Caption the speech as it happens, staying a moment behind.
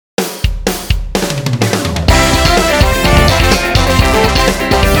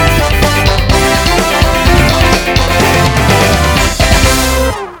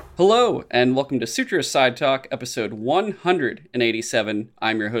and welcome to Sutra's Side Talk, episode 187.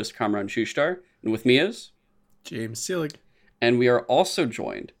 I'm your host, Kamran Shushtar, and with me is James Seelig. And we are also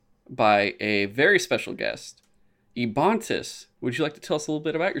joined by a very special guest, Ebontis. Would you like to tell us a little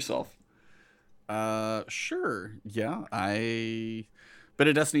bit about yourself? Sure. Yeah, I been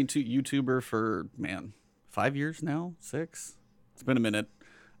a Destiny 2 YouTuber for 5 years now, 6. It's been a minute.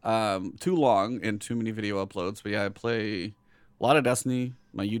 Too long and too many video uploads. But yeah, I play a lot of Destiny.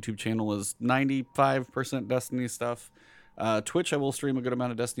 My YouTube channel is 95% Destiny stuff. Twitch, I will stream a good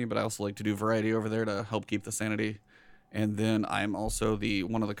amount of Destiny, but I also like to do variety over there to help keep the sanity. And then I'm also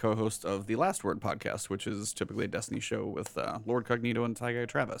one of the co-hosts of the Last Word podcast, which is typically a Destiny show with Lord Cognito and Ty Guy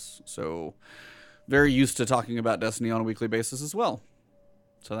Travis. So very used to talking about Destiny on a weekly basis as well.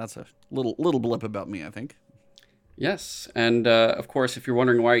 So that's a little blip about me, I think. Yes, and of course, if you're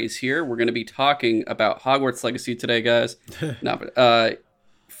wondering why he's here, we're going to be talking about Hogwarts Legacy today, guys. No, but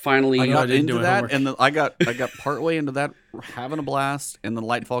finally, I got into that, and then I got partway into that, having a blast, and then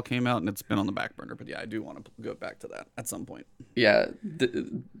Lightfall came out, and it's been on the back burner. But yeah, I do want to go back to that at some point. Yeah,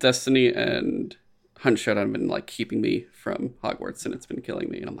 Destiny and Hunt Showdown have been like keeping me from Hogwarts, and it's been killing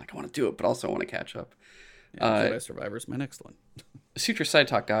me. And I'm like, I want to do it, but also I want to catch up. Yeah, Jedi Survivor's my next one. Sutra Side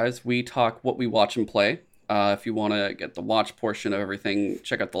Talk, guys. We talk what we watch and play. If you want to get the watch portion of everything,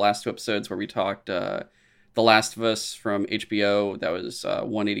 check out the last 2 episodes where we talked The Last of Us from HBO. That was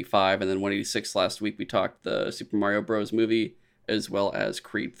 185, and then 186 last week. We talked the Super Mario Bros. Movie as well as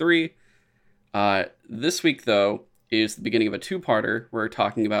Creed 3. This week, though, is the beginning of a 2-parter. We're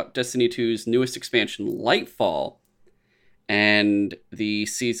talking about Destiny 2's newest expansion, Lightfall, and the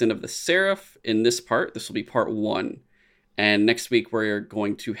Season of the Seraph. In this part, this will be part 1. And next week, we're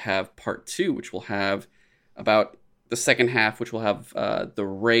going to have part 2, which will have about the second half, which will have the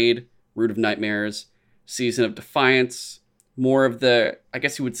Raid, Root of Nightmares, Season of Defiance, more of the, I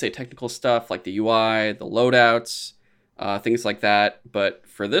guess you would say, technical stuff like the UI, the loadouts, things like that. But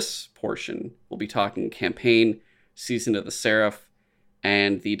for this portion, we'll be talking campaign, Season of the Seraph,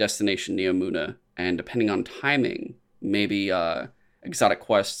 and the Destination Neomuna. And depending on timing, maybe exotic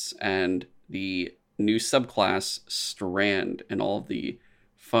quests and the new subclass Strand and all of the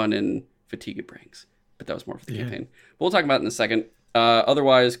fun and fatigue it brings. But that was more for the campaign. But we'll talk about it in a second.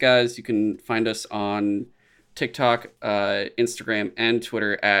 Otherwise, guys, you can find us on TikTok, Instagram, and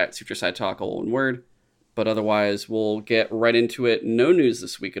Twitter at Sutra Side Talk, all one word. But otherwise, we'll get right into it. No news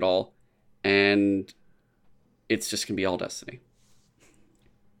this week at all. And it's just going to be all Destiny.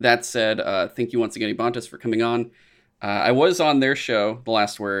 That said, thank you once again, Ebontis, for coming on. I was on their show, The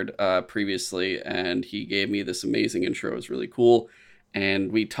Last Word, previously, and he gave me this amazing intro. It was really cool.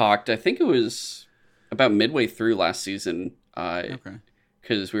 And we talked, I think it was about midway through last season. Okay.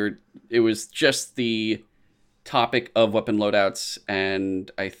 Because it was just the topic of weapon loadouts,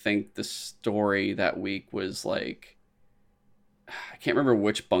 and I think the story that week was like, I can't remember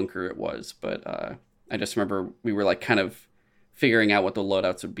which bunker it was, but I just remember we were like kind of figuring out what the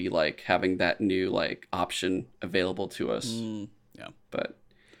loadouts would be like, having that new like option available to us. Yeah. But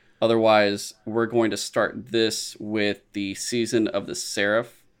otherwise, we're going to start this with the Season of the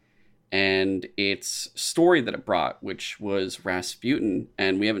Seraph and its story that it brought, which was Rasputin.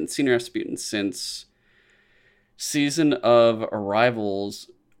 And we haven't seen Rasputin since Season of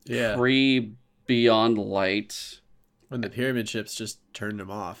Arrival's pre-Beyond Light. When the pyramid ships just turned him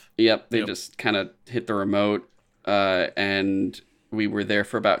off. Yep, they just kind of hit the remote. And we were there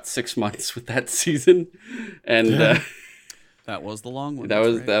for about 6 months with that season. And that was the long one. That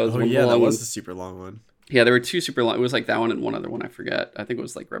was that was the super long one. Yeah, there were 2 super long. It was like that one and one other one, I forget. I think it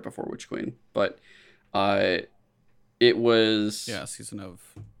was like right before Witch Queen. But it was... Yeah, Season of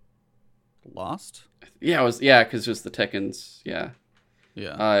Lost? Yeah, it was, because it was the Tekkens. Yeah.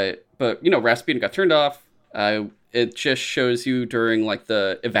 Yeah. But, Rasputin got turned off. It just shows you during like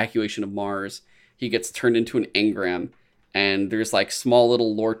the evacuation of Mars, he gets turned into an engram. And there's like small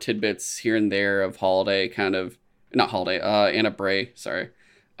little lore tidbits here and there of Anna Bray,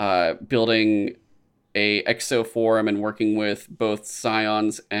 building a exoform and working with both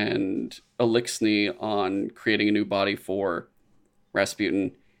Scions and Elixni on creating a new body for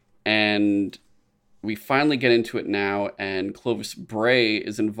Rasputin. And we finally get into it now, and Clovis Bray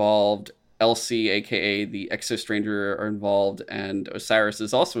is involved, Elsie, aka the Exo Stranger, are involved, and Osiris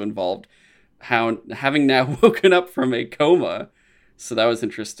is also involved, having now woken up from a coma. So that was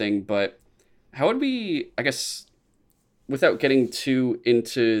interesting. But how would we, I guess, without getting too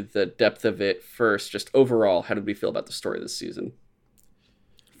into the depth of it first, just overall, how did we feel about the story this season?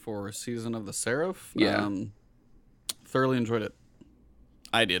 For Season of the Seraph? Yeah. Thoroughly enjoyed it.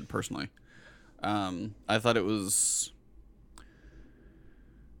 I did, personally. I thought it was...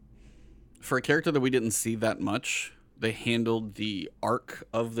 for a character that we didn't see that much, they handled the arc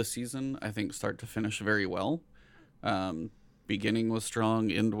of the season, I think, start to finish very well. Beginning was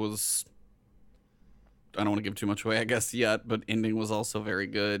strong, end was, I don't want to give too much away, I guess, yet, but ending was also very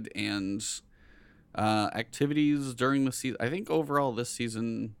good. And activities during the season, I think overall this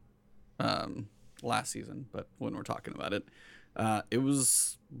season, last season, but when we're talking about it, it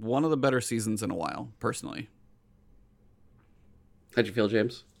was one of the better seasons in a while, personally. How'd you feel,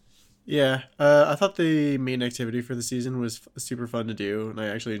 James? Yeah, I thought the main activity for the season was super fun to do, and I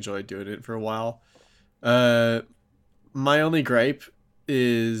actually enjoyed doing it for a while. My only gripe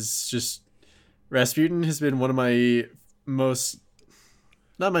is just Rasputin has been one of my most,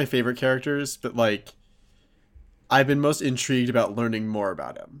 not my favorite characters, but like I've been most intrigued about learning more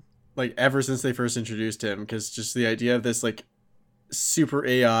about him. Like ever since they first introduced him, because just the idea of this like super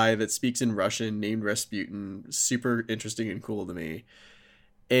AI that speaks in Russian named Rasputin, super interesting and cool to me.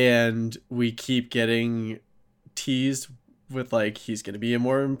 And we keep getting teased with like he's going to be a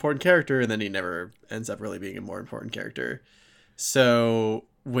more important character, and then he never ends up really being a more important character. So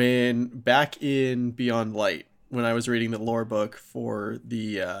when back in Beyond Light, when I was reading the lore book for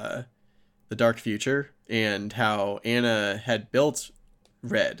the Dark Future and how Anna had built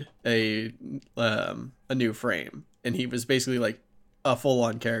Red a new frame, and he was basically like a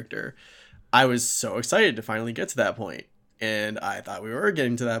full-on character, I was so excited to finally get to that point. And I thought we were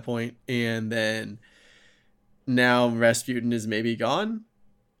getting to that point, and then now Rasputin is maybe gone.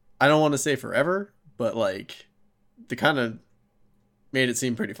 I don't want to say forever, but like they kind of made it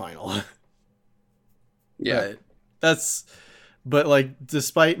seem pretty final. Yeah. But like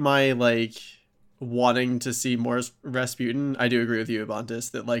despite my like wanting to see more Rasputin, I do agree with you, Abantis,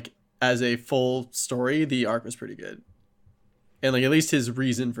 that like as a full story, the arc was pretty good. And like at least his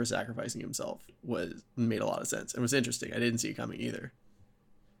reason for sacrificing himself made a lot of sense and was interesting. I didn't see it coming either.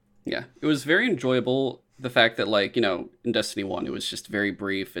 Yeah, it was very enjoyable. The fact that like, you know, in Destiny 1, it was just very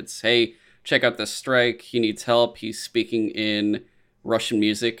brief. It's, hey, check out this strike. He needs help. He's speaking in Russian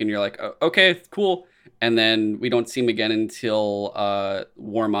music. And you're like, oh, okay, cool. And then we don't see him again until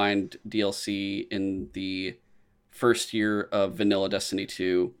Warmind DLC in the first year of Vanilla Destiny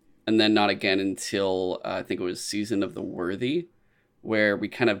 2. And then not again until I think it was Season of the Worthy, where we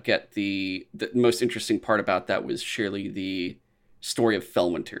kind of get the most interesting part about that was surely the story of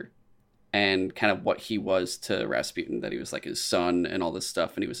Felwinter and kind of what he was to Rasputin, that he was like his son and all this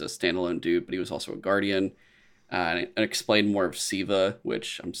stuff, and he was a standalone dude, but he was also a guardian. And explain more of Siva,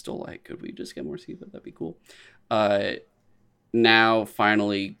 which I'm still like, could we just get more Siva? That'd be cool. Now,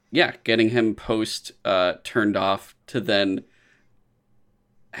 finally, yeah, getting him post turned off to then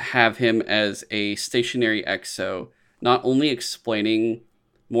have him as a stationary exo, not only explaining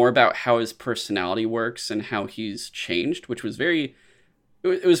more about how his personality works and how he's changed, which was it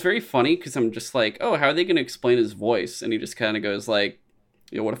was very funny, because I'm just like, oh, how are they going to explain his voice? And he just kind of goes like,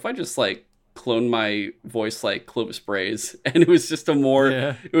 you know, what if I just like clone my voice like Clovis Bray's? And it was just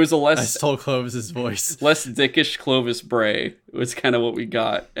it was a less, I stole Clovis's voice. less dickish Clovis Bray. It was kind of what we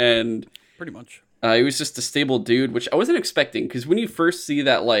got. And pretty much. He was just a stable dude, which I wasn't expecting, because when you first see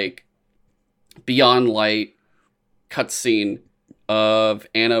that like Beyond Light cutscene of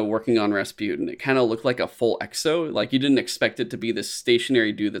Anna working on Rasputin, it kind of looked like a full exo. Like you didn't expect it to be this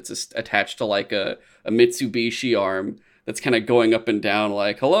stationary dude that's attached to like a Mitsubishi arm that's kind of going up and down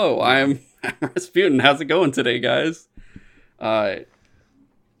like, hello, I'm Rasputin. How's it going today, guys? An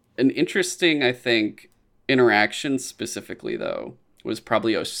interesting, I think, interaction specifically, though, was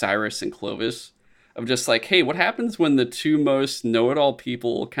probably Osiris and Clovis, of just like, hey, what happens when the two most know-it-all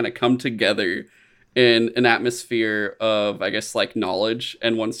people kind of come together in an atmosphere of, I guess, like knowledge,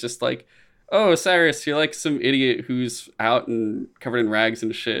 and one's just like, oh, Osiris, you're like some idiot who's out and covered in rags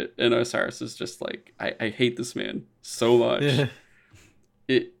and shit, and Osiris is just like, I hate this man so much. Yeah.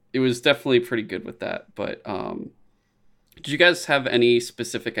 It was definitely pretty good with that, but did you guys have any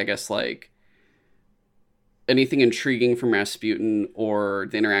specific, I guess, like anything intriguing from Rasputin or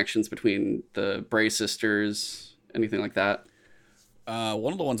the interactions between the Bray sisters, anything like that?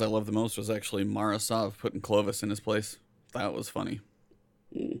 One of the ones I loved the most was actually Marasov putting Clovis in his place. That was funny.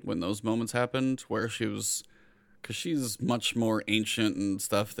 When those moments happened where she was, because she's much more ancient and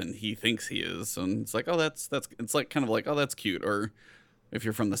stuff than he thinks he is, and it's like, oh, that's it's like kind of like, oh, that's cute. Or if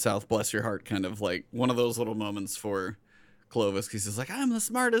you're from the South, bless your heart, kind of like one of those little moments for Clovis, because he's like, I'm the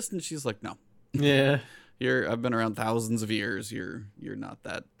smartest, and she's like, no, yeah, I've been around thousands of years. You're not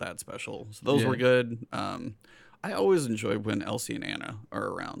that special. So those were good. I always enjoy when Elsie and Anna are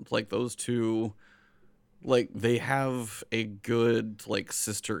around. Like those two, like they have a good like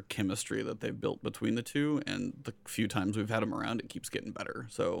sister chemistry that they've built between the two, and the few times we've had them around, it keeps getting better.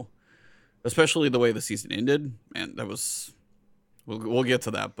 So especially the way the season ended. And that was, we'll get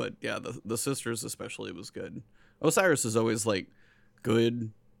to that, but yeah, the sisters especially was good. Osiris is always like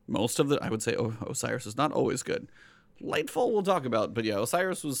good. Most of the, I would say, Osiris is not always good. Lightfall we'll talk about, but yeah,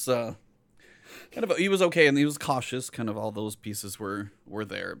 Osiris was kind of, he was okay, and he was cautious. Kind of all those pieces were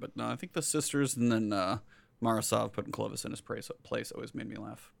there, but no, I think the sisters and then Marasov putting Clovis in his place always made me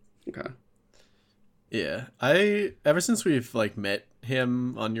laugh. Okay. Yeah, ever since we've like met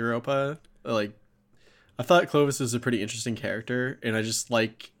him on Europa, like I thought Clovis was a pretty interesting character, and I just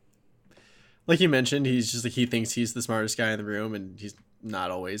like you mentioned, he's just like, he thinks he's the smartest guy in the room, and he's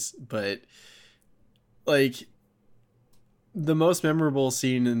not always, but like the most memorable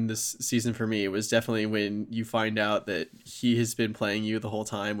scene in this season for me was definitely when you find out that he has been playing you the whole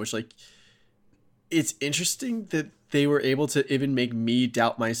time, which like, it's interesting that they were able to even make me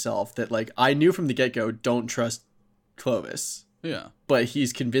doubt myself that like, I knew from the get-go, don't trust Clovis. Yeah. But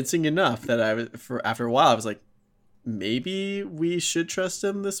he's convincing enough that after a while, I was like, maybe we should trust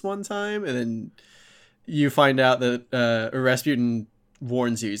him this one time. And then you find out that Rasputin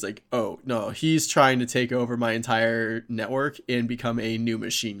warns you. He's like, oh no, he's trying to take over my entire network and become a new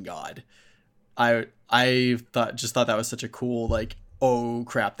machine god. I thought that was such a cool, like, oh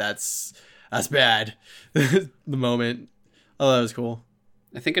crap, that's bad. The moment. Oh, that was cool.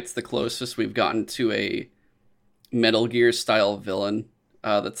 I think it's the closest we've gotten to a Metal Gear style villain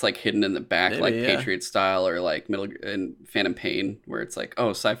that's like hidden in the back, maybe, like Patriot style, or like in Phantom Pain, where it's like,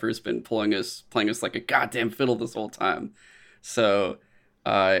 oh, Cypher's been playing us like a goddamn fiddle this whole time. So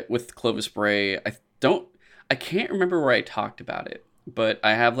with Clovis Bray, I can't remember where I talked about it, but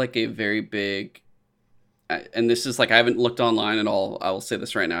I have like a very big, and this is like, I haven't looked online at all. I will say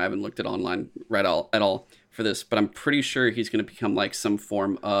this right now. I haven't looked at online at all for this, but I'm pretty sure he's going to become like some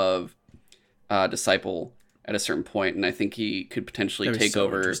form of disciple at a certain point, and I think he could potentially take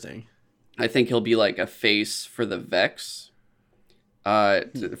over. I think he'll be like a face for the Vex,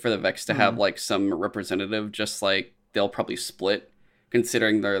 to have like some representative, just like they'll probably split,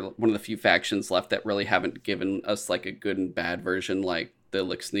 considering they're one of the few factions left that really haven't given us like a good and bad version, like the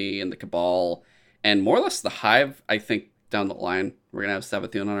Lixni and the Cabal, and more or less the Hive. I think down the line we're gonna have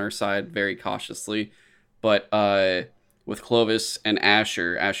Savathun on our side, very cautiously, but with Clovis and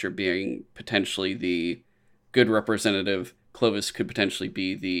Asher being potentially the good representative, Clovis could potentially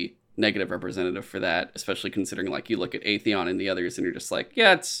be the negative representative for that, especially considering like you look at Atheon and the others and you're just like,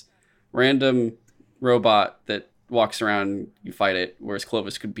 yeah, it's random robot that walks around, you fight it, whereas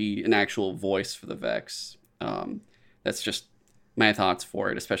Clovis could be an actual voice for the Vex. That's just my thoughts for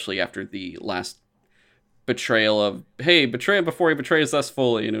it, especially after the last betrayal of, hey, betray him before he betrays us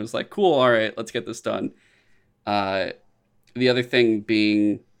fully, and it was like, cool, all right, let's get this done. The other thing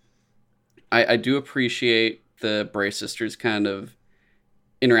being, I do appreciate the Bray sisters kind of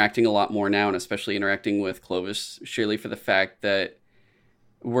interacting a lot more now, and especially interacting with Clovis, surely for the fact that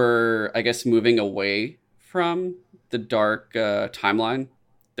we're, I guess, moving away from the dark timeline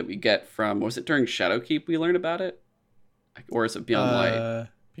that we get from, was it during Shadowkeep we learned about it? Or is it Beyond Light?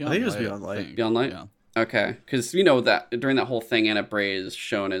 I think it was Beyond Light. Beyond Light? Yeah. Okay, because you know that during that whole thing, Anna Bray is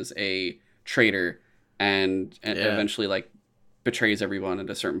shown as a traitor and eventually like betrays everyone at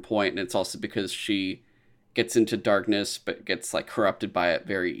a certain point, and it's also because she gets into darkness but gets like corrupted by it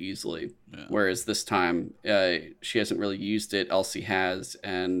very easily. Yeah. Whereas this time she hasn't really used it, Elsie has,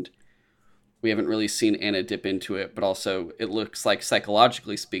 and we haven't really seen Anna dip into it, but also it looks like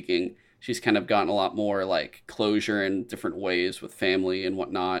psychologically speaking she's kind of gotten a lot more like closure in different ways with family and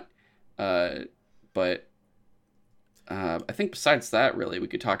whatnot. But I think besides that, really, we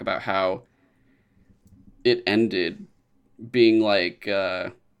could talk about how it ended being like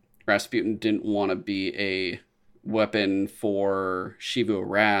Rasputin didn't want to be a weapon for Shivu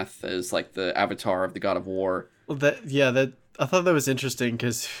Wrath as like the avatar of the god of war. Well, that I thought that was interesting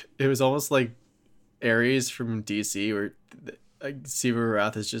because it was almost like Ares from DC, where Shivu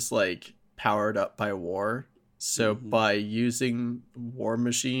Wrath is just like powered up by war. So by using war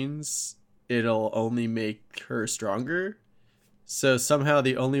machines, it'll only make her stronger. So somehow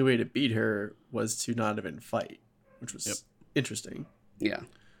the only way to beat her was to not even fight, which was interesting. Yeah.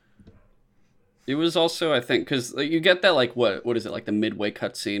 It was also, I think, because you get that, like, what is it, like the midway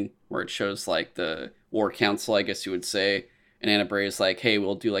cutscene where it shows, like, the War Council, I guess you would say, and Anna Bray is like, hey,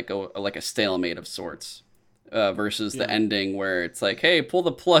 we'll do, like, a stalemate of sorts, versus the ending where it's like, hey, pull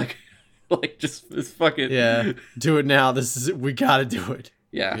the plug. Like, just fucking... Yeah, do it now. We gotta do it.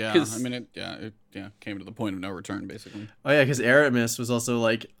 Yeah. I mean, it came to the point of no return, basically. Oh, yeah, because Aramis was also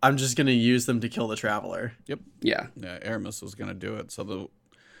like, I'm just gonna use them to kill the Traveler. Yep. Yeah. Yeah, Aramis was gonna do it, so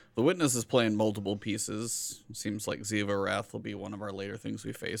the Witness is playing multiple pieces. It seems like Ziva Wrath will be one of our later things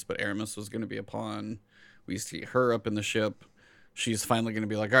we face, but Aramis was going to be a pawn. We see her up in the ship. She's finally going to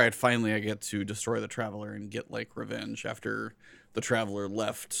be like, all right, finally I get to destroy the Traveler and get, like, revenge after the Traveler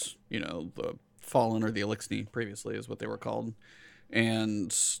left, the Fallen or the Elixni previously is what they were called.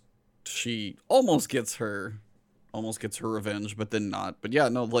 And she almost gets her revenge, but then not. But yeah,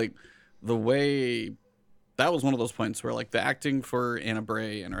 no, like, the way... That was one of those points where, like, the acting for Anna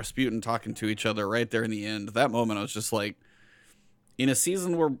Bray and Rasputin talking to each other right there in the end, that moment I was just like, in a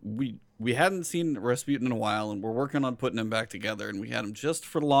season where we hadn't seen Rasputin in a while and we're working on putting him back together, and we had him just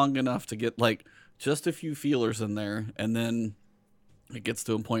for long enough to get, like, just a few feelers in there, and then it gets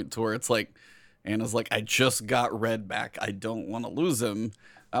to a point to where it's like, Anna's like, I just got Red back, I don't want to lose him.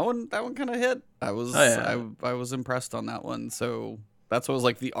 That one kind of hit. I was impressed on that one. So that's what was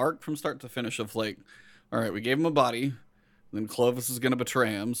like the arc from start to finish of like, all right, we gave him a body. Then Clovis is going to betray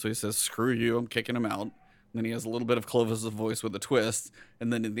him. So he says, screw you, I'm kicking him out. And then he has a little bit of Clovis' voice with a twist.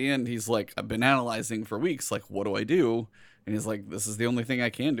 And then in the end, he's like, I've been analyzing for weeks. Like, what do I do? And he's like, this is the only thing I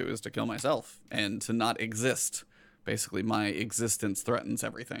can do is to kill myself and to not exist. Basically, my existence threatens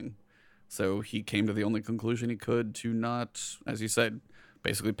everything. So he came to the only conclusion he could to not, as you said,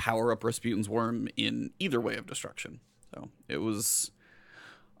 basically power up Rasputin's worm in either way of destruction. So it was...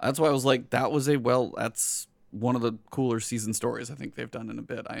 That's why I was like, that's one of the cooler season stories I think they've done in a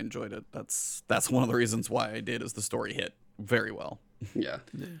bit. I enjoyed it. That's one of the reasons why I did, is the story hit very well. Yeah.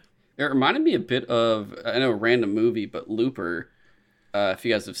 It reminded me a bit of, I know, a random movie, but Looper. If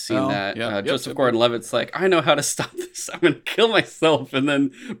you guys have seen that, Joseph Gordon-Levitt's like, I know how to stop this. I'm going to kill myself. And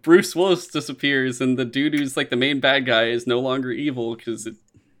then Bruce Willis disappears, and the dude who's like the main bad guy is no longer evil because it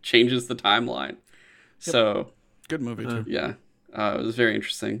changes the timeline. Yep. So good movie too. Yeah. It was very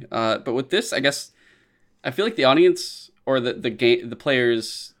interesting. But with this, I guess I feel like the audience or the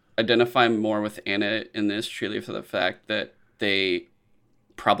players identify more with Anna in this, truly for the fact that they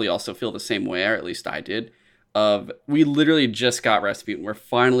probably also feel the same way, or at least I did. We literally just got Rasputin. We're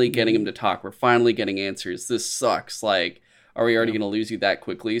finally getting him to talk. We're finally getting answers. This sucks. Like, are we already going to lose you that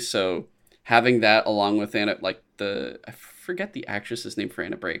quickly? So having that along with Anna, like I forget the actress's name for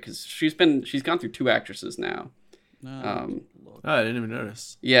Anna Bray, because she's gone through 2 actresses now. I didn't even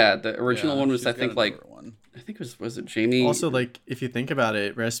notice. Yeah, the original one was, I think was it Jamie? Also, like, if you think about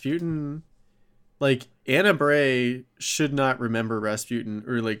it, Rasputin, like, Anna Bray should not remember Rasputin,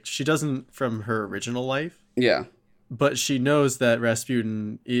 or like, she doesn't from her original life. Yeah. But she knows that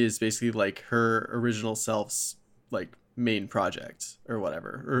Rasputin is basically like her original self's like main project or whatever,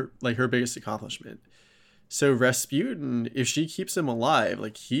 or like her biggest accomplishment. So Rasputin, if she keeps him alive,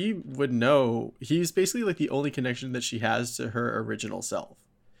 like, he would know he's basically like the only connection that she has to her original self.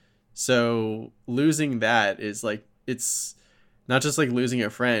 So losing that is like, it's not just like losing a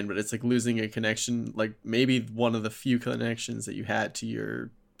friend, but it's like losing a connection, like maybe one of the few connections that you had to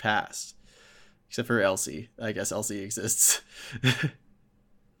your past. Except for Elsie. I guess Elsie exists.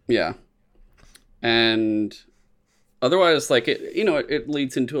 Yeah. And otherwise, like, it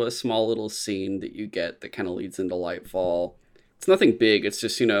leads into a small little scene that you get that kind of leads into Lightfall. It's nothing big. It's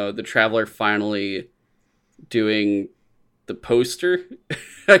just, the Traveler finally doing the poster.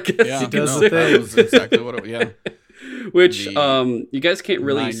 I guess he does the thing. That was exactly what it was, yeah. Which, you guys can't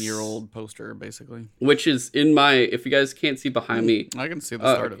really... 9-year-old poster, basically. Which is if you guys can't see behind me... I can see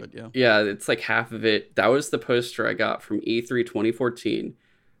the start of it, yeah. Yeah, it's like half of it. That was the poster I got from E3 2014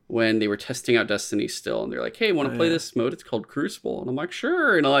 when they were testing out Destiny still. And they're like, hey, want to play this mode? It's called Crucible. And I'm like,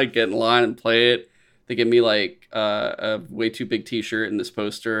 sure. And I like get in line and play it. They give me like a way too big t-shirt and this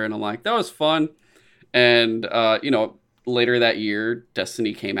poster. And I'm like, that was fun. And, later that year,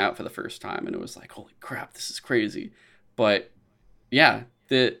 Destiny came out for the first time, and it was like, holy crap, this is crazy. But yeah,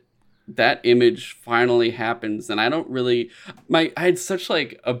 that image finally happens, and I don't really... I had such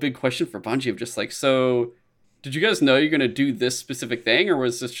like a big question for Bungie of just like, so did you guys know you're going to do this specific thing, or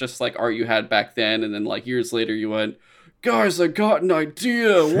was this just like art you had back then, and then like years later you went, guys, I got an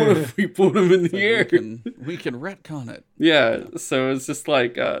idea. What if we put him in the air? We can retcon it. Yeah, so it's just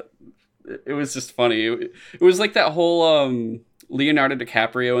like... it was just funny. It was like that whole Leonardo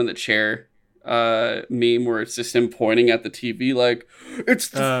DiCaprio in the chair meme where it's just him pointing at the TV like, it's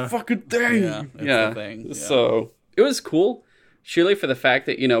the fucking thing. Yeah, the thing. Yeah. So it was cool. Surely for the fact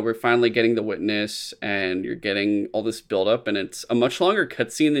that, we're finally getting the Witness and you're getting all this buildup, and it's a much longer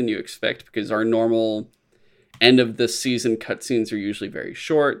cutscene than you expect, because our normal end of the season cutscenes are usually very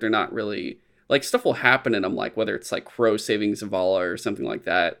short. They're not really... Like, stuff will happen in them, like, whether it's, like, Crow saving Zavala or something like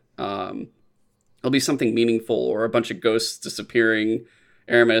that. It'll be something meaningful, or a bunch of ghosts disappearing,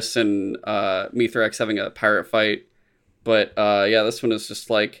 Aramis and Mithrax having a pirate fight. But, yeah, this one is just,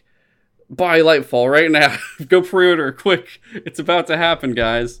 like, buy Lightfall right now. Go pre-order quick. It's about to happen,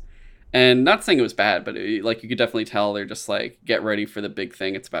 guys. And not saying it was bad, but like you could definitely tell they're just like, get ready for the big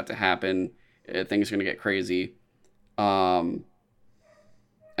thing. It's about to happen. Things are gonna get crazy. I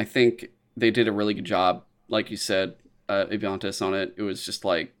think they did a really good job, like you said, Aviantis on it. It was just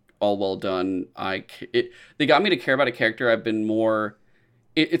like all well done. They got me to care about a character. I've been more.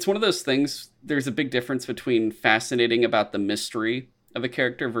 It's one of those things. There's a big difference between fascinating about the mystery of a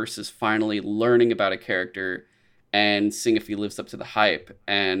character versus finally learning about a character and seeing if he lives up to the hype.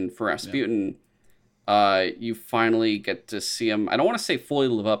 And for Rasputin, you finally get to see him. I don't want to say fully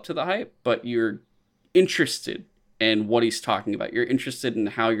live up to the hype, but you're interested in what he's talking about. You're interested in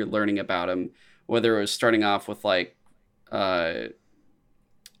how you're learning about him, whether it was starting off with like Fellwinter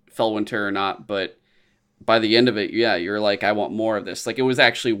or not. But by the end of it, yeah, you're like, I want more of this. Like, it was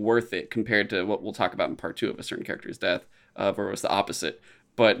actually worth it compared to what we'll talk about in part 2 of a certain character's death, where it was the opposite.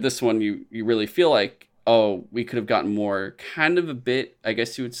 But this one, you really feel like, oh, we could have gotten more, kind of a bit, I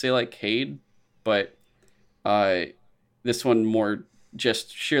guess you would say, like Cade, but this one more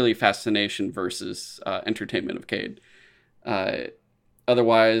just sheerly fascination versus entertainment of Cade.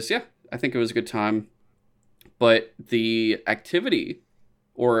 Otherwise, yeah, I think it was a good time. But the activity,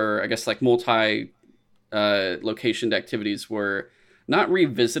 or I guess like multi locationed activities, were not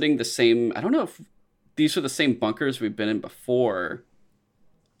revisiting the same. I don't know if these are the same bunkers we've been in before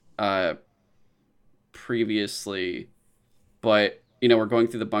previously, but we're going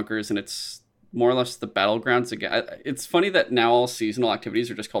through the bunkers and it's more or less the battlegrounds again. It's funny that now all seasonal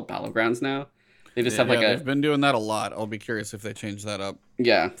activities are just called battlegrounds now. They just have like they've been doing that a lot. I'll be curious if they change that up.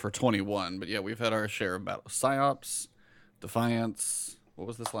 Yeah. For 21, but yeah, we've had our share of battle psyops, Defiance. What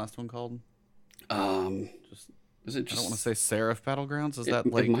was this last one called? Is it just? I don't want to say Seraph Battlegrounds. Is that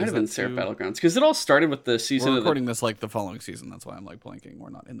like? It might have been Seraph Battlegrounds because it all started with the season. We're recording this like the following season. That's why I'm like blanking. We're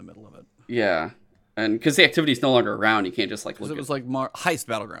not in the middle of it. Yeah, and because the activity is no longer around, you can't just like look. It was like Heist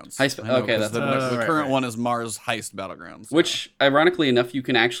Battlegrounds. Okay, that's the current one is Mars Heist Battlegrounds. Which, ironically enough, you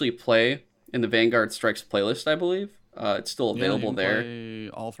can actually play in the Vanguard Strikes playlist. I believe it's still available there. Play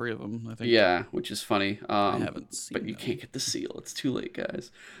all 3 of them, I think. Yeah, which is funny. I haven't seen. But you can't get the seal. It's too late,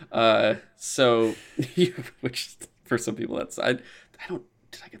 guys. So, which for some people that's I don't.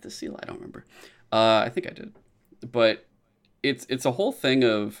 Did I get the seal? I don't remember. I think I did. But it's a whole thing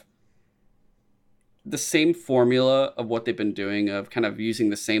of the same formula of what they've been doing, of kind of using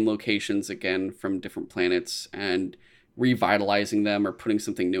the same locations again from different planets and revitalizing them or putting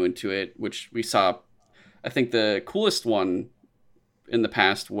something new into it, which we saw. I think the coolest one in the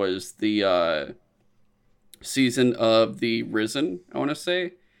past was the season of the Risen, I want to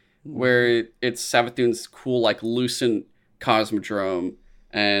say, where it's Savathun's cool, like, Lucent Cosmodrome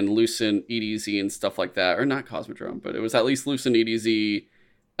and Lucent EDZ and stuff like that. Or not Cosmodrome, but it was at least Lucent EDZ,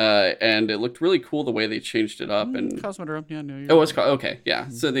 and it looked really cool the way they changed it up. And Cosmodrome, yeah, no, it was okay, yeah.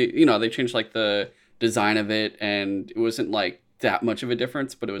 So they changed, like, the design of it, and it wasn't, like, that much of a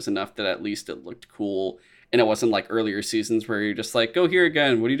difference, but it was enough that at least it looked cool. And it wasn't like earlier seasons where you're just like, go here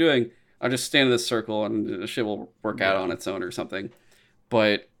again. What are you doing? I'll just stand in this circle and the shit will work out on its own or something.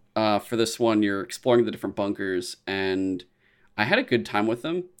 But for this one, you're exploring the different bunkers, and I had a good time with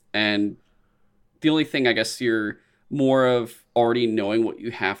them. And the only thing, I guess, you're more of already knowing what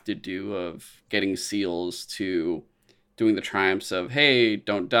you have to do, of getting seals to doing the triumphs of, hey,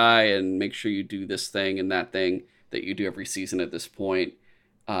 don't die and make sure you do this thing and that thing that you do every season at this point.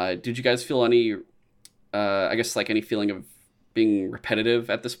 Did you guys feel any... I guess like any feeling of being repetitive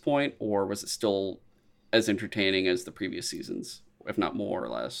at this point, or was it still as entertaining as the previous seasons, if not more or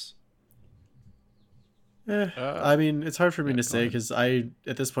less? I mean, it's hard for me to say because I,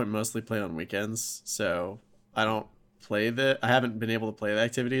 at this point, mostly play on weekends, so I don't play I haven't been able to play the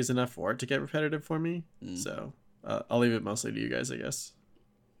activities enough for it to get repetitive for me. So I'll leave it mostly to you guys, I guess.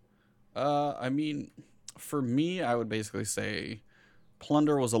 I mean, for me, I would basically say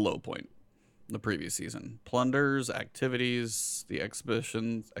Plunder was a low point. The previous season. Plunders, activities, the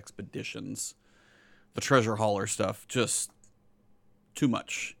expeditions, the treasure hauler stuff, just too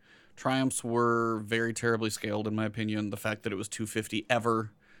much. Triumphs were very terribly scaled, in my opinion. The fact that it was 250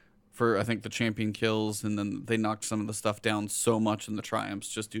 ever for, I think, the champion kills, and then they knocked some of the stuff down so much in the triumphs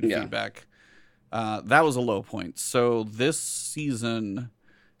just due to feedback. That was a low point. So this season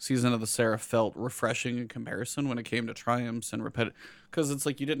of the Seraph felt refreshing in comparison when it came to triumphs and repetitive, because it's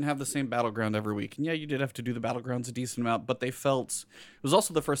like you didn't have the same battleground every week. And yeah, you did have to do the battlegrounds a decent amount, but they felt, it was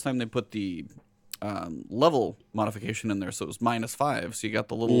also the first time they put the level modification in there, so it was -5. So you got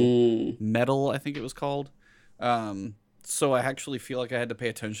the little medal, I think it was called. So I actually feel like I had to pay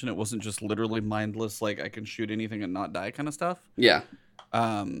attention. It wasn't just literally mindless, like I can shoot anything and not die kind of stuff. Yeah.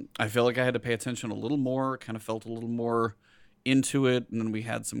 I feel like I had to pay attention a little more, kind of felt a little more into it. And then we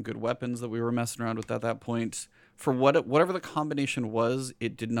had some good weapons that we were messing around with at that point. For whatever the combination was,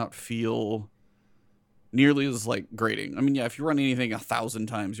 it did not feel nearly as like grating. I mean, yeah, if you run anything 1,000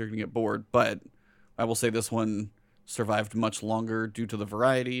 times, you're going to get bored. But I will say this one survived much longer due to the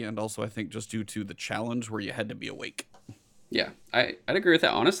variety. And also, I think just due to the challenge where you had to be awake. Yeah, I'd agree with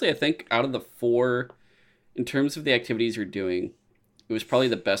that. Honestly, I think out of the 4, in terms of the activities you're doing, it was probably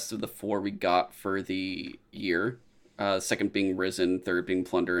the best of the 4 we got for the year. Second being Risen, third being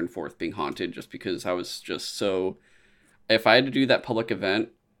Plunder, and fourth being Haunted, just because I was just so... If I had to do that public event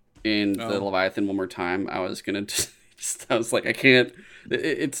in the Leviathan one more time, I was going to I was like, I can't...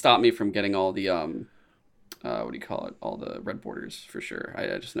 It stopped me from getting all the, what do you call it? All the red borders, for sure.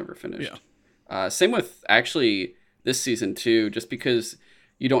 I just never finished. Yeah. Same with, actually, this season, too, just because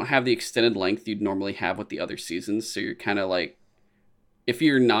you don't have the extended length you'd normally have with the other seasons, so you're kind of like... If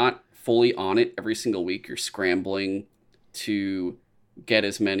you're not fully on it every single week, you're scrambling to get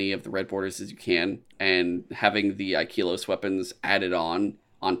as many of the red borders as you can, and having the Aikilos weapons added on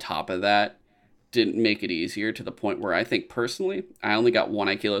top of that didn't make it easier, to the point where I think personally I only got one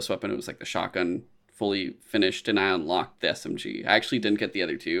Aikilos weapon. It was like the shotgun fully finished, and I unlocked the SMG. I actually didn't get the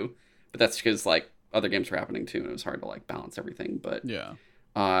other 2, but that's because like other games were happening too, and it was hard to like balance everything. But yeah,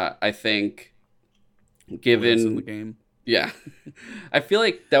 I think given in the game. Yeah. I feel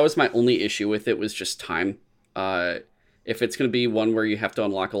like that was my only issue with it, was just time. If it's going to be one where you have to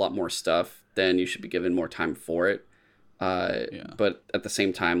unlock a lot more stuff, then you should be given more time for it. But at the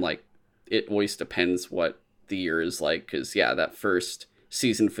same time, like, it always depends what the year is like. Because, yeah, that first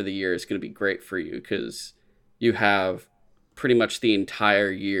season for the year is going to be great for you, because you have pretty much the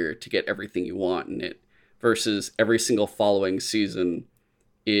entire year to get everything you want in it, versus every single following season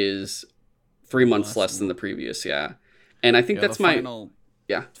is 3 months less than the previous. Yeah. And I think that's my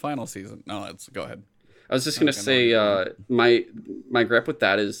final season. No, go ahead. I was just gonna say my gripe with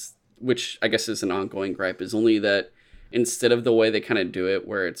that is, which I guess is an ongoing gripe, is only that instead of the way they kind of do it,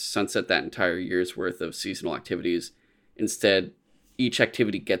 where it's sunset that entire year's worth of seasonal activities, instead each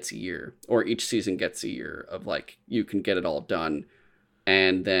activity gets a year, or each season gets a year of, like, you can get it all done,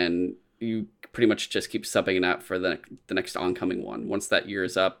 and then you pretty much just keep subbing it out for the next oncoming one. Once that year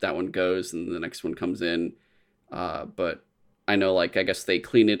is up, that one goes, and the next one comes in. But I know, like, I guess they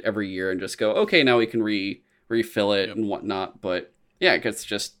clean it every year and just go, okay, now we can refill it and whatnot. But yeah, it gets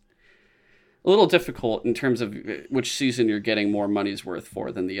just a little difficult in terms of which season you're getting more money's worth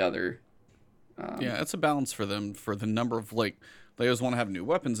for than the other. Yeah, it's a balance for them, for the number of, like, they always want to have new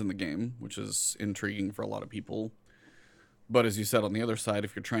weapons in the game, which is intriguing for a lot of people. But as you said, on the other side,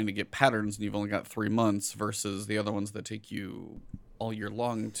 if you're trying to get patterns and you've only got 3 months versus the other ones that take you all year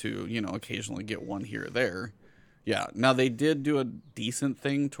long to, occasionally get one here or there. Yeah. Now, they did do a decent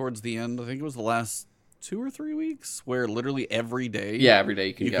thing towards the end. I think it was the last 2 or 3 weeks, where literally every day. Yeah, every day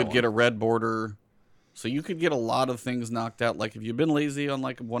you could get a red border. So you could get a lot of things knocked out. Like, if you've been lazy on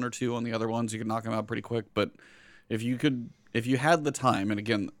like 1 or 2 on the other ones, you could knock them out pretty quick. But if you had the time, and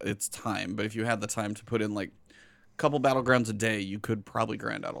again, it's time, but if you had the time to put in like a couple battlegrounds a day, you could probably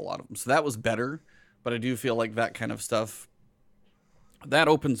grind out a lot of them. So that was better. But I do feel like that kind of stuff, that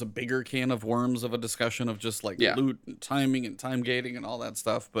opens a bigger can of worms of a discussion of just like loot and timing and time gating and all that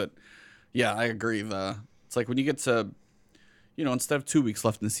stuff. But yeah, I agree. It's like when you get to, instead of 2 weeks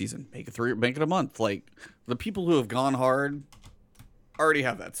left in the season, make it a month. Like, the people who have gone hard already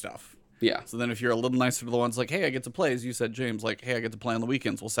have that stuff. Yeah. So then if you're a little nicer to the ones like, hey, I get to play, as you said, James, like, hey, I get to play on the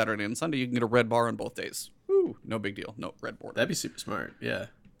weekends. Well, Saturday and Sunday, you can get a red bar on both days. Woo, no big deal. No red board. That'd be super smart. Yeah.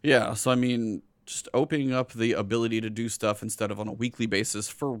 Yeah. So, I mean, just opening up the ability to do stuff instead of on a weekly basis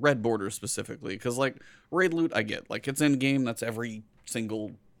for red borders specifically. Because, like, raid loot, I get. Like, it's in game. That's every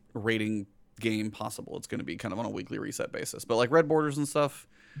single raiding game possible. It's going to be kind of on a weekly reset basis. But, like, red borders and stuff,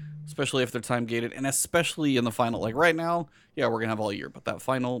 especially if they're time gated, and especially in the final, like right now, yeah, we're going to have all year. But that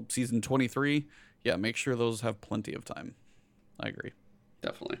final season 23, yeah, make sure those have plenty of time. I agree.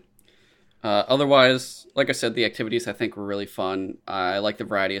 Definitely. Otherwise, like I said, the activities I think were really fun. I like the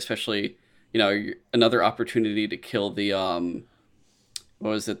variety, especially, another opportunity to kill the,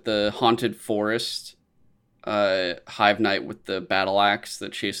 the Haunted Forest Hive Knight with the battle axe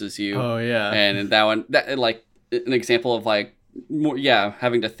that chases you. Oh, yeah. And that one, like, an example of, like, more,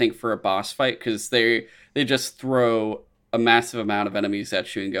 having to think for a boss fight, because they just throw a massive amount of enemies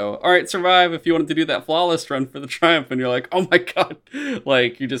at you and go, all right, survive if you wanted to do that flawless run for the triumph. And you're like, oh my God,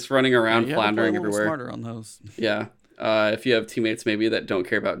 like, you're just running around floundering everywhere. Smarter on those. Yeah. If you have teammates maybe that don't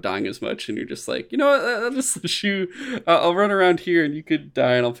care about dying as much, and you're just like, you know what, I'll just let you. I'll run around here, and you could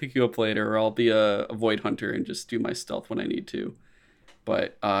die, and I'll pick you up later, or I'll be a void hunter and just do my stealth when I need to.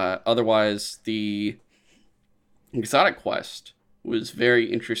 But otherwise, the exotic quest was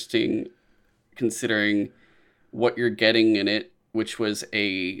very interesting, considering what you're getting in it, which was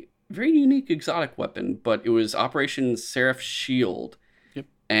a very unique exotic weapon, but it was Operation Seraph Shield. Yep.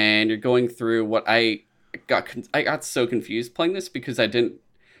 And you're going through what I got so confused playing this because I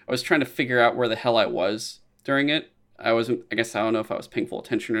was trying to figure out where the hell I was during it. I guess I don't know if I was paying full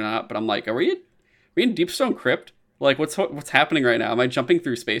attention or not, but I'm like, are we in Deepstone Crypt? Like, what's happening right now? Am I jumping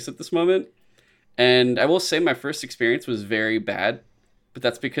through space at this moment? And I will say my first experience was very bad, but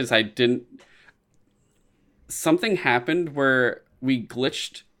that's because something happened where we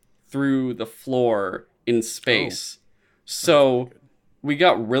glitched through the floor in space. So we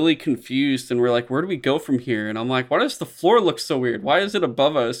got really confused and we're like, where do we go from here? And I'm like, why does the floor look so weird? Why is it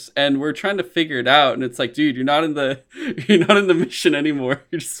above us? And we're trying to figure it out. And it's like, dude, you're not in the mission anymore.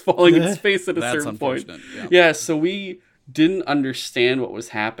 You're just falling in space at a certain point. Yeah. So we didn't understand what was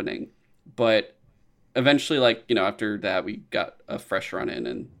happening, but eventually, like, you know, after that, we got a fresh run in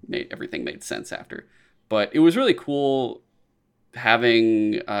and everything made sense after. But it was really cool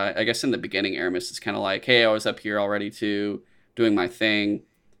having, I guess in the beginning, Aramis is kind of like, hey, I was up here already too, doing my thing.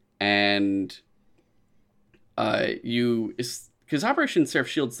 And because Operation Seraph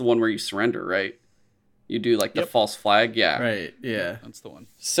Shield's the one where you surrender, right? You do like the false flag. Yeah. Right. Yeah. That's the one.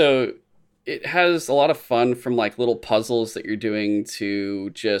 So it has a lot of fun from like little puzzles that you're doing to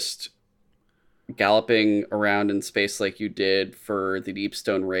just galloping around in space like you did for the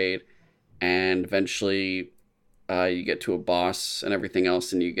Deepstone raid. And eventually you get to a boss and everything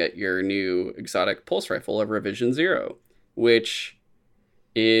else, and you get your new exotic pulse rifle of Revision 0, which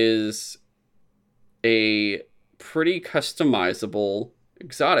is a pretty customizable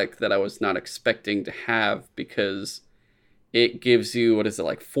exotic that I was not expecting to have, because it gives you, what is it,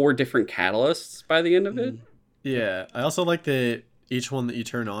 like 4 different catalysts by the end of it? Yeah. I also like that each one that you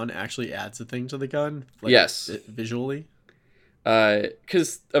turn on actually adds a thing to the gun. Like, yes. Visually.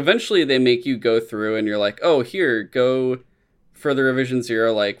 Because eventually they make you go through and you're like, oh, here, go for the Revision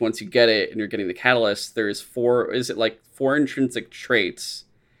 0. Like, once you get it and you're getting the catalyst, there's 4 intrinsic traits.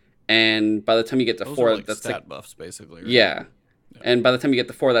 And by the time you get to Those 4, are like that's stat like buffs, basically. Right? Yeah. And by the time you get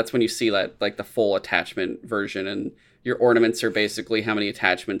to 4, that's when you see that, like, the full attachment version, and your ornaments are basically how many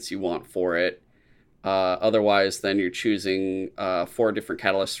attachments you want for it. Otherwise, then you're choosing 4 different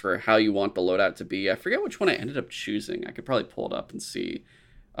catalysts for how you want the loadout to be. I forget which one I ended up choosing. I could probably pull it up and see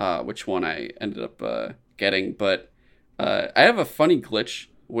which one I ended up getting. But I have a funny glitch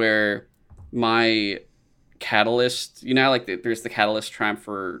where my catalyst, you know, like there's the catalyst trying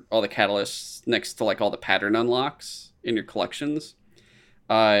for all the catalysts next to like all the pattern unlocks in your collections.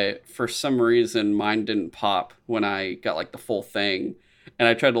 For some reason, mine didn't pop when I got like the full thing, and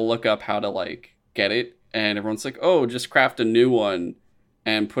I tried to look up how to like get it, and everyone's like, oh, just craft a new one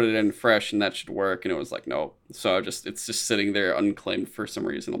and put it in fresh and that should work. And it was like, no. So it's just sitting there unclaimed for some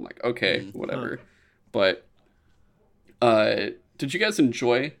reason. I'm like, okay, whatever. But did you guys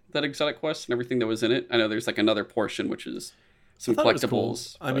enjoy that exotic quest and everything that was in it? I know there's like another portion which is some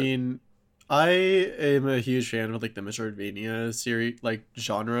collectibles. Cool. I mean, I am a huge fan of like the Metroidvania series, like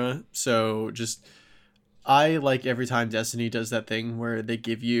genre. So just I like every time Destiny does that thing where they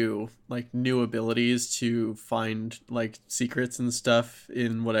give you like new abilities to find like secrets and stuff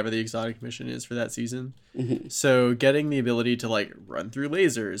in whatever the exotic mission is for that season. Mm-hmm. So getting the ability to like run through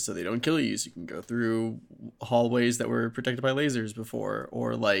lasers so they don't kill you, so you can go through hallways that were protected by lasers before,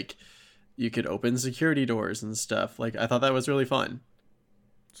 or like you could open security doors and stuff. Like, I thought that was really fun.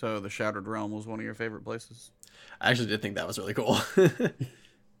 So the Shattered Realm was one of your favorite places? I actually did think that was really cool.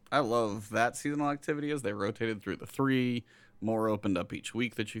 I love that seasonal activity as they rotated through the 3. More opened up each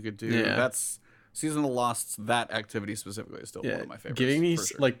week that you could do. Yeah. That's Seasonal Lost's, that activity specifically is still one of my favorites. Giving me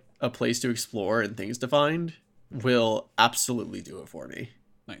sure. like a place to explore and things to find will absolutely do it for me.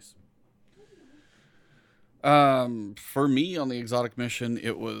 Nice. For me on the exotic mission,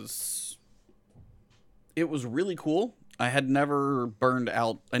 it was really cool. I had never burned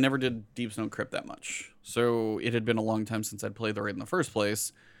out. I never did Deepstone Crypt that much. So it had been a long time since I'd played the raid in the first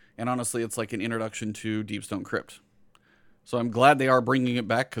place. And honestly, it's like an introduction to Deepstone Crypt. So I'm glad they are bringing it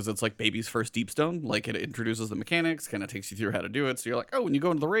back, because it's like baby's first Deepstone. Like, it introduces the mechanics, kind of takes you through how to do it. So you're like, oh, when you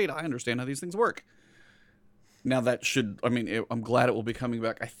go into the raid, I understand how these things work. Now that should, I'm glad it will be coming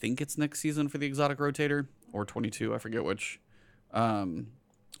back. I think it's next season for the exotic rotator, or 22, I forget which. So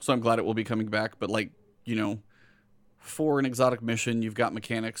I'm glad it will be coming back. But like, for an exotic mission, you've got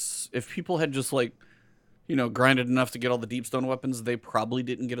mechanics. If people had just like, grinded enough to get all the deep stone weapons, they probably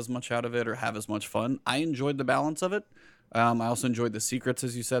didn't get as much out of it or have as much fun. I enjoyed the balance of it. I also enjoyed the secrets,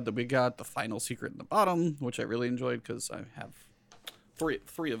 as you said, that we got. The final secret in the bottom, which I really enjoyed because I have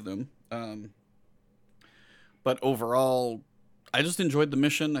three of them. But overall, I just enjoyed the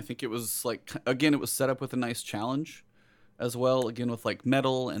mission. I think it was again, it was set up with a nice challenge as well. Again, with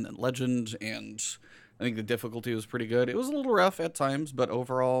metal and then legend, and I think the difficulty was pretty good. It was a little rough at times, but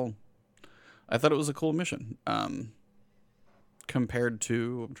overall, I thought it was a cool mission. Compared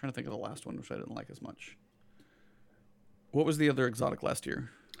to, I'm trying to think of the last one, which I didn't like as much. What was the other exotic last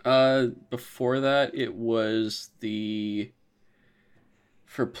year? Before that, it was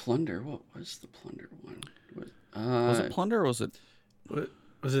for Plunder. What was the Plunder one? Was it Plunder or was it?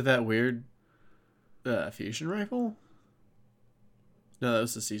 Was it that weird fusion rifle? No, that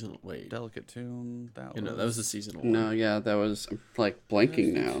was the seasonal. Wait, Delicate Tune. That was the seasonal one. No, yeah, that was. I'm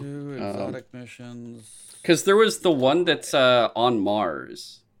blanking now. Two exotic missions. Because there was the one that's on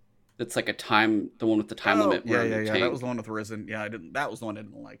Mars. That's the one with the time limit. Yeah. That was the one with Risen. Yeah, that was the one I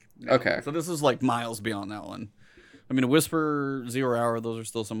didn't like. No. Okay. So this is miles beyond that one. I mean, Whisper, 0 Hour, those are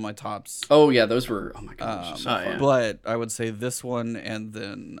still some of my tops. Oh yeah, those were. Oh my gosh. Yeah. But I would say this one and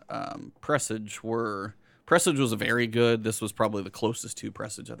then Presage was very good. This was probably the closest to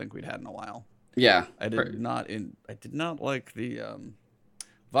Presage I think we'd had in a while. Yeah. I did not like the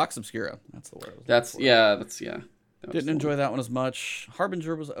Vox Obscura. That's the word. Didn't enjoy that one as much.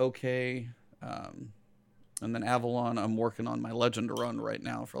 Harbinger was okay. And then Avalon, I'm working on my Legend run right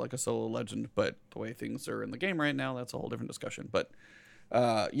now for a solo Legend, but the way things are in the game right now, that's a whole different discussion. But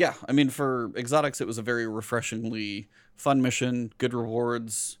yeah, I mean, for exotics, it was a very refreshingly fun mission, good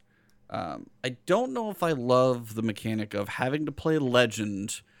rewards. I don't know if I love the mechanic of having to play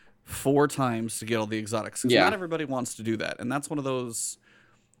Legend 4 times to get all the exotics. Yeah. Not everybody wants to do that. And that's one of those,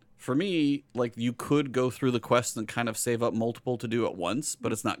 for me, you could go through the quest and kind of save up multiple to do at once,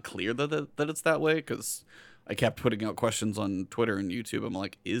 but it's not clear that it's that way, because I kept putting out questions on Twitter and YouTube. I'm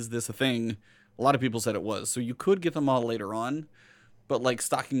like, is this a thing? A lot of people said it was. So you could get them all later on, but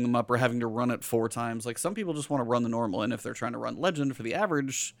stocking them up or having to run it 4 times, some people just want to run the normal, and if they're trying to run Legend for the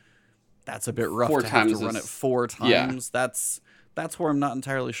average, that's a bit rough to have to run it 4 times. Yeah. That's where I'm not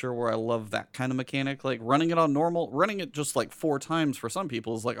entirely sure where I love that kind of mechanic. Running it on normal, running it just 4 times for some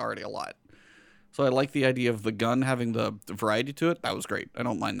people is already a lot. So I like the idea of the gun having the variety to it. That was great. I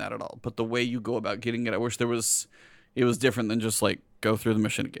don't mind that at all. But the way you go about getting it, I wish it was different than just go through the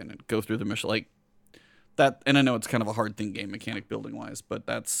mission again and go through the mission that. And I know it's kind of a hard thing game mechanic building wise, but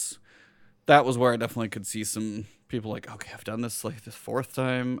that was where I definitely could see some people okay, I've done this this 4th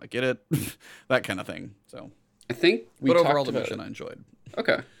time. I get it. That kind of thing. So I think but overall the mission I enjoyed.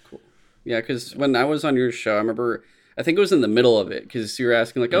 Okay, cool. Yeah, because when I was on your show, I remember, I think it was in the middle of it, because you were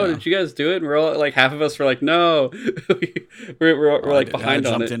asking did you guys do it? And we're all half of us were no. we're behind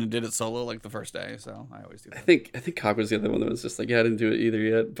on it. I jumped in and did it solo the first day, so I always do that. I think Cog was the other one that was just I didn't do it either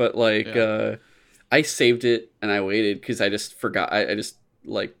yet, but I saved it and I waited because I just forgot. I just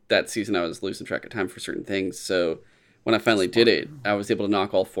that season I was losing track of time for certain things, so when I finally did it, I was able to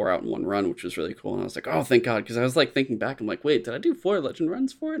knock all 4 out in one run, which was really cool. And I was like, oh, thank God. Because I was thinking back, I'm wait, did I do 4 Legend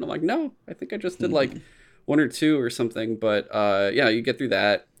runs for it? And I'm no, I think I just did 1 or 2 or something. But yeah, you get through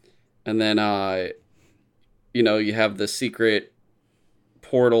that. And then, you have the secret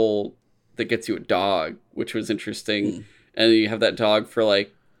portal that gets you a dog, which was interesting. And you have that dog for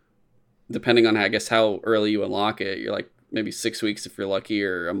depending on, how early you unlock it, you're maybe 6 weeks if you're lucky,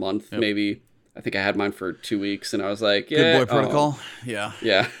 or a month maybe. I think I had mine for 2 weeks, and I was yeah. Good boy protocol. Yeah.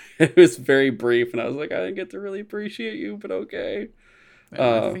 Yeah. It was very brief, and I was I didn't get to really appreciate you, but okay.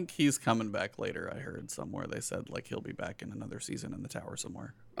 Yeah, I think he's coming back later. I heard somewhere they said he'll be back in another season in the tower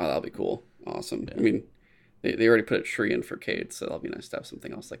somewhere. Oh, that'll be cool. Awesome. Yeah. I mean, they already put a tree in for Cade, so that'll be nice to have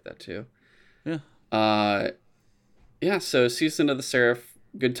something else like that too. Yeah. Yeah, so Season of the Seraph,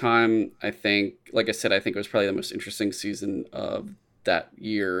 good time. I think, like I said, I think it was probably the most interesting season of that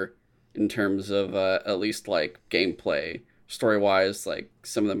year, in terms of at least gameplay, story wise.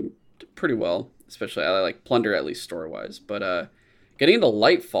 Some of them did pretty well, especially I like Plunder, at least story wise. But getting into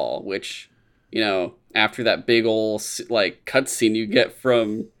Lightfall, which after that big old cutscene you get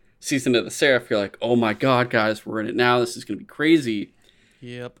from Season of the Seraph, you're oh my God, guys, we're in it now. This is gonna be crazy.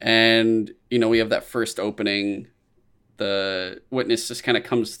 Yep. And we have that first opening. The Witness just kind of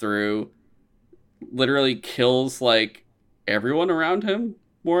comes through, literally kills everyone around him.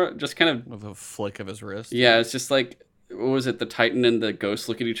 More just kind of with a flick of his wrist. Yeah, it's just what was it? The Titan and the Ghost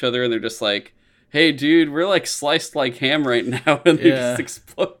look at each other and they're just hey, dude, we're sliced like ham right now, and they just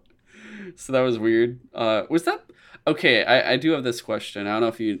explode. So that was weird. Was that? Okay, I do have this question. I don't know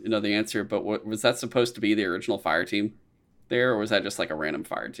if you know the answer, but was that supposed to be the original fire team there, or was that just like a random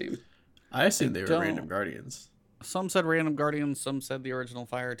fire team? I I assume they were random don't. guardians. Some said random guardians, some said the original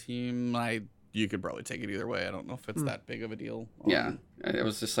fire team. You could probably take it either way. I don't know if it's that big of a deal Yeah, on it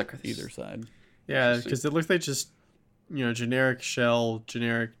was just like either side. Yeah, Interesting. because it looked like just generic shell,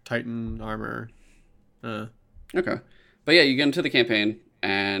 generic Titan armor. Okay, but yeah, you get into the campaign,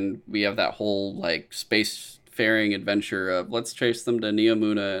 and we have that whole like spacefaring adventure of let's chase them to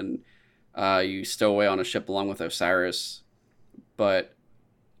Neomuna, and you stow away on a ship along with Osiris, but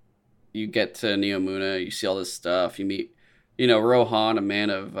you get to Neomuna, you see all this stuff, you meet, Rohan, a man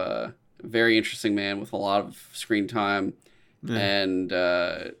of very interesting man with a lot of screen time, Yeah. and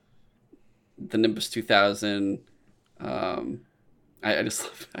the Nimbus 2000. I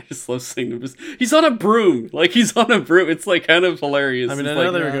just love seeing Nimbus. He's on a broom, he's on a broom. It's like kind of hilarious. I mean, I It's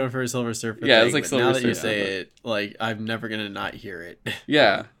know like, they were going for a Silver Surfer. Yeah, thing, it's like but Silver now that you Surfer, say but- it, I'm never gonna not hear it.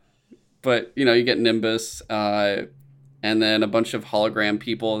 yeah, but you get Nimbus, and then a bunch of hologram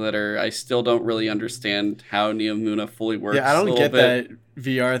people that I still don't really understand how Neomuna fully works. Yeah, I a don't little get bit. that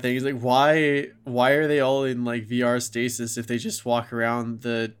VR thing. It's like why are they all in like VR stasis if they just walk around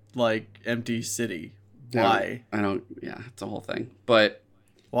the like empty city? Why? I don't. Yeah, it's a whole thing. But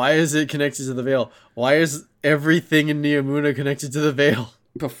Why is it connected to the veil? Why is everything in Neomuna connected to the veil?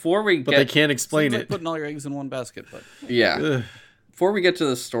 before we But they get, can't explain Seems like it. putting all your eggs in one basket, but yeah, Ugh. before we get to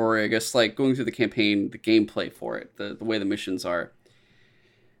the story, I guess like going through the campaign, the gameplay for it, the way the missions are.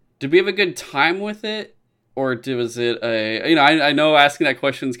 Did we have a good time with it, or was it a? I know asking that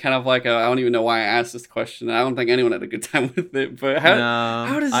question is kind of like I don't even know why I asked this question. I don't think anyone had a good time with it. But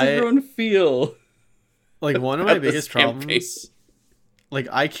how does everyone feel? Like one of my about this biggest campaign? problems, like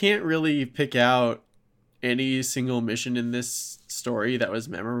I can't really pick out any single mission in this story that was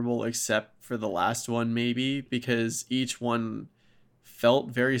memorable except for the last one maybe, because each one felt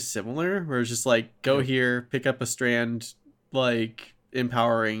very similar, where it's just like go here, pick up a strand, like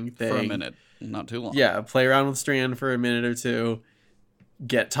empowering thing for a minute, not too long. Yeah, play around with strand for a minute or two,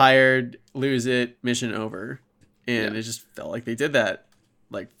 get tired, lose it, mission over. And Yeah. it just felt like they did that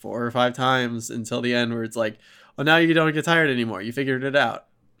like 4 or 5 times until the end, where it's like, oh, now you don't get tired anymore, you figured it out.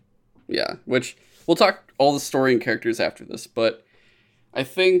 Yeah, which we'll talk all the story and characters after this, but I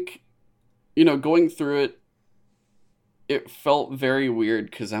think, going through it, it felt very weird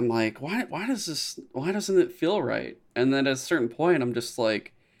because I'm like, why doesn't it feel right? And then at a certain point, I'm just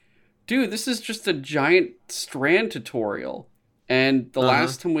like, dude, this is just a giant strand tutorial. And the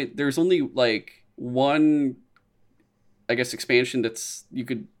last time there's only like one, I guess, expansion that's you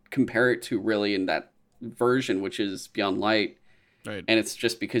could compare it to really in that version, which is Beyond Light. Right. And it's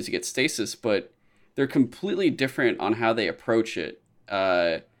just because you get stasis, but they're completely different on how they approach it.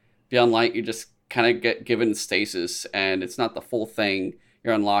 Beyond Light, you just kind of get given stasis, and it's not the full thing.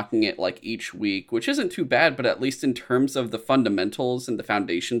 You're unlocking it like each week, which isn't too bad, but at least in terms of the fundamentals and the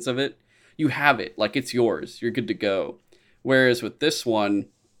foundations of it, you have it. Like, it's yours. You're good to go. Whereas with this one,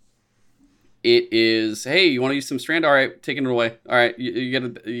 it is, hey, you want to use some strand? All right, taking it away. All right, you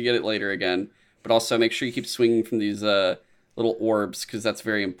get it later again. But also make sure you keep swinging from these little orbs, because that's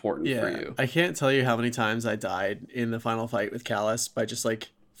very important for you. I can't tell you how many times I died in the final fight with Callus by just like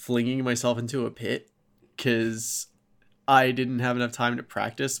flinging myself into a pit because I didn't have enough time to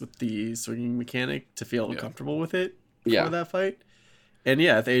practice with the swinging mechanic to feel comfortable with it before that fight. And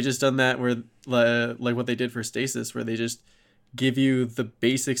yeah, if they had just done that where like what they did for Stasis, where they just give you the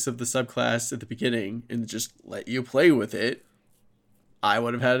basics of the subclass at the beginning and just let you play with it, I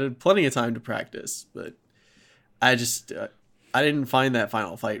would have had plenty of time to practice. But I just I didn't find that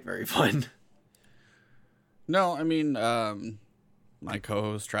final fight very fun. No, I mean, my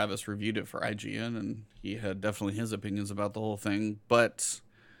co-host Travis reviewed it for IGN, and he had definitely his opinions about the whole thing. But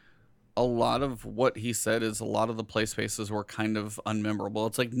a lot of what he said is a lot of the play spaces were kind of unmemorable.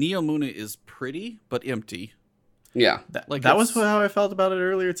 It's like Neomuna is pretty but empty. Yeah. That was how I felt about it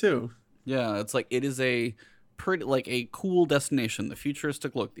earlier too. Yeah, it's like it is a pretty, like, a cool destination. The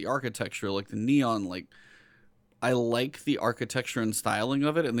futuristic look, the architecture, like the neon, like I like the architecture and styling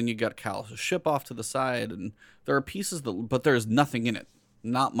of it. And then you got Cal's ship off to the side, and there are pieces that, but there's nothing in it.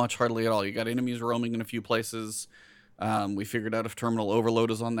 Not much, hardly at all. You got enemies roaming in a few places. We figured out if terminal overload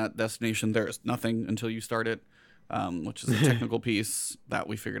is on that destination. There is nothing until you start it, which is a technical piece that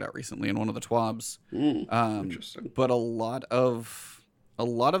we figured out recently in one of the TWABs. Interesting. But a lot of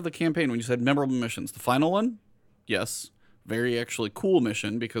the campaign, when you said memorable missions, the final one, yes, very actually cool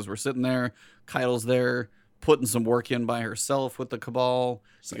mission, because we're sitting there, Kaido's there, putting some work in by herself with the Cabal.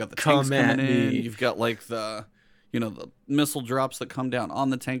 You got the tanks coming in. You've got like the missile drops that come down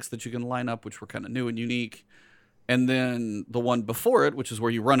on the tanks that you can line up, which were kind of new and unique. And then the one before it, which is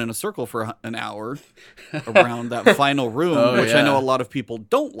where you run in a circle for an hour around that final room, which I know a lot of people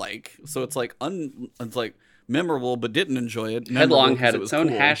don't like. So it's like it's like memorable, but didn't enjoy it. Headlong had its own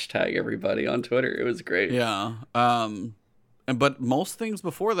cool. hashtag, everybody, on Twitter. It was great. Yeah. But most things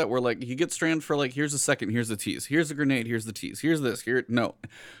before that were like, you get strand for like, here's a second, here's the tease, here's a grenade, here's the tease, here's this, here. No.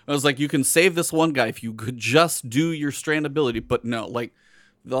 I was like, you can save this one guy if you could just do your strand ability, but no, like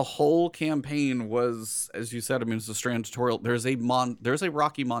the whole campaign was, as you said, I mean, it's a strand tutorial. There's a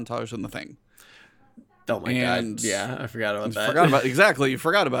Rocky montage in the thing. Oh my god! Yeah, I forgot about that. You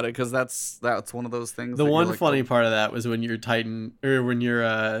forgot about it because that's one of those things. The one funny part of that was when your Titan or when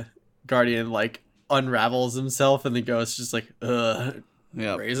your Guardian like unravels himself and the ghost just like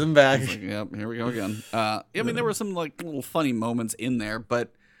raise him back. Like, yep, here we go again. I mean, there were some like little funny moments in there,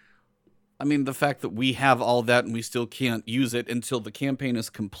 but I mean, the fact that we have all that and we still can't use it until the campaign is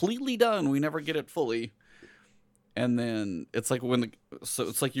completely done, we never get it fully. And then it's like so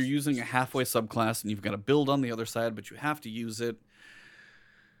it's like you're using a halfway subclass and you've got to build on the other side, but you have to use it.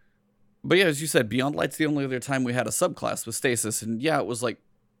 But yeah, as you said, Beyond Light's the only other time we had a subclass with Stasis, and yeah, it was like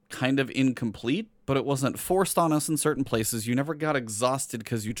kind of incomplete, but it wasn't forced on us in certain places. You never got exhausted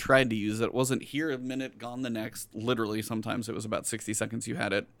because you tried to use it. It wasn't here a minute, gone the next. Literally, sometimes it was about 60 seconds you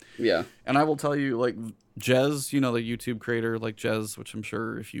had it. Yeah. And I will tell you, like, Jez, you know, the YouTube creator, like Jez, which I'm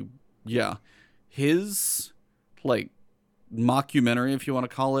sure his, like, mockumentary, if you want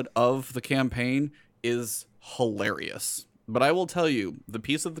to call it, of the campaign is hilarious. But I will tell you, the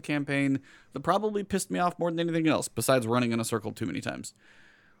piece of the campaign that probably pissed me off more than anything else, besides running in a circle too many times,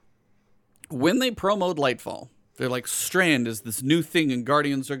 when they promoted Lightfall, they're like, Strand is this new thing, and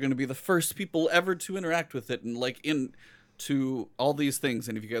Guardians are going to be the first people ever to interact with it, and like into all these things.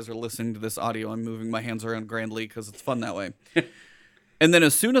 And if you guys are listening to this audio, I'm moving my hands around grandly because it's fun that way. And then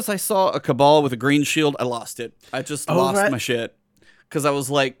as soon as I saw a Cabal with a green shield, I lost it. I just lost my shit. Because I was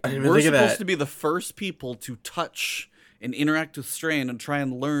like, we're supposed to be the first people to touch and interact with Strand and try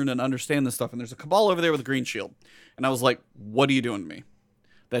and learn and understand this stuff. And there's a Cabal over there with a green shield. And I was like, what are you doing to me?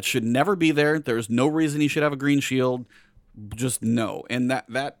 That should never be there. There's no reason he should have a green shield. Just no. And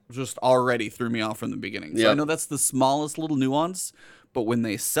that just already threw me off from the beginning. So I know that's the smallest little nuance, but when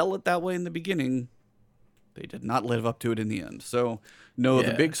they sell it that way in the beginning, they did not live up to it in the end. So no,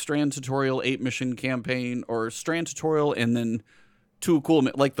 the big Strand tutorial 8-mission campaign, or Strand tutorial and then 2 cool,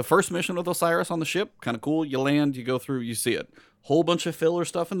 like the first mission with Osiris on the ship, kind of cool. You land, you go through, you see it. Whole bunch of filler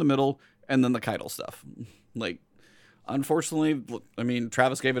stuff in the middle, and then the Keitel stuff. Like, unfortunately, I mean,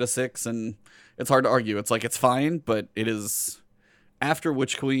 Travis gave it a 6, and it's hard to argue. It's like, it's fine, but it is after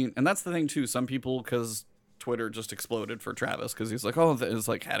Witch Queen. And that's the thing, too. Some people, because Twitter just exploded for Travis, because he's like, oh, it's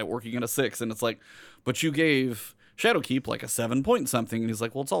like, had it working at a 6. And it's like, but you gave Shadowkeep like a 7 point something. And he's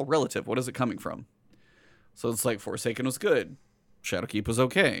like, well, it's all relative. What is it coming from? So it's like, Forsaken was good. Shadowkeep was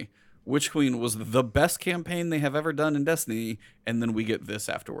okay. Witch Queen was the best campaign they have ever done in Destiny, and then we get this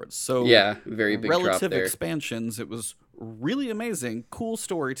afterwards. So yeah, very big relative drop there. Expansions. It was really amazing, cool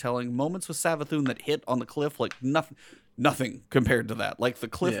storytelling, moments with Savathun that hit on the cliff like nothing compared to that. Like the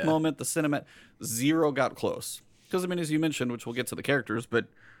cliff moment, the cinematic, zero got close. Because I mean, as you mentioned, which we'll get to the characters, but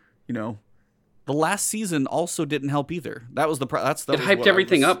you know, the last season also didn't help either. That was it hyped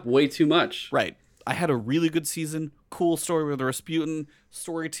everything up way too much. Right. I had a really good season, cool story with the Rasputin,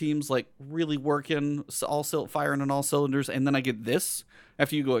 story teams like really working, firing on all cylinders, and then I get this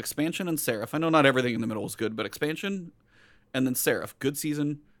after you go expansion and Seraph. I know not everything in the middle was good, but expansion and then Seraph, good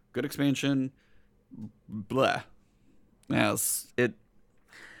season, good expansion, blah. Yes, it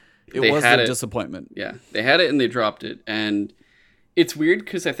was a disappointment. Yeah, they had it and they dropped it, and it's weird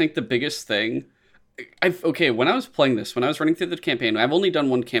because I think the biggest thing. When I was playing this, when I was running through the campaign, I've only done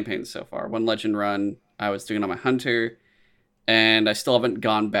one campaign so far, one legend run. I was doing it on my hunter, and I still haven't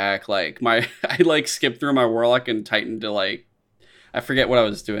gone back. Like I skipped through my warlock and titan to like, I forget what I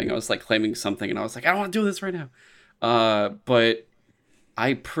was doing. I was like claiming something, and I was like, I don't want to do this right now. But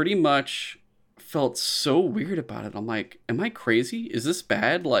I pretty much felt so weird about it. I'm like, am I crazy? Is this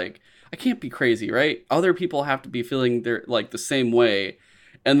bad? Like, I can't be crazy, right? Other people have to be feeling they're like the same way.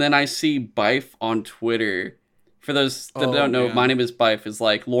 And then I see Bife on Twitter. For those that don't know, my name is Bife, is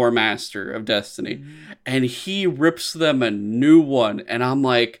like lore master of Destiny. Mm-hmm. And he rips them a new one. And I'm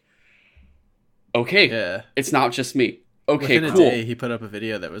like, okay, it's not just me. Okay, Within cool. a day, he put up a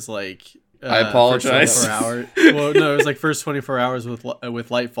video that was like... I apologize. Well, no, it was like first 24 hours with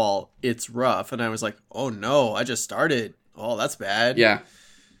Lightfall. It's rough. And I was like, oh no, I just started. Oh, that's bad. Yeah.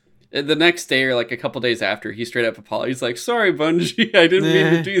 The next day or like a couple days after, he straight up apologized. He's like, sorry, Bungie, I didn't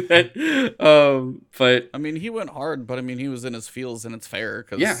mean to do that. But I mean, he went hard, but I mean, he was in his feels, and it's fair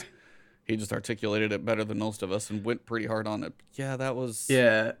because he just articulated it better than most of us and went pretty hard on it. Yeah, that was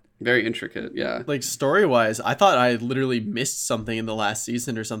Yeah. Very intricate, yeah. Like, story-wise, I thought I literally missed something in the last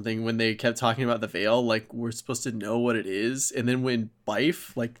season or something when they kept talking about the Veil. Like, we're supposed to know what it is. And then when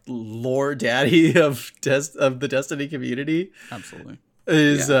Bife, like, lore daddy of the Destiny community, absolutely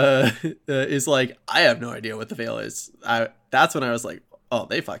is like, I have no idea what the Veil is. That's when I was like, oh,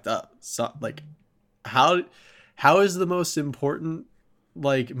 they fucked up. So, like, how is the most important,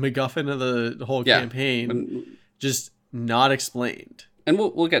 like, MacGuffin of the whole campaign just not explained? And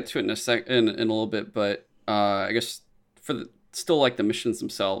we'll get to it in a little bit, but I guess still like the missions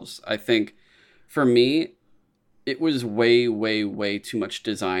themselves, I think for me it was way too much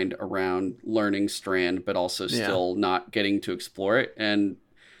designed around learning Strand, but also still not getting to explore it. And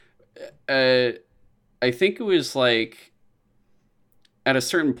I think it was like at a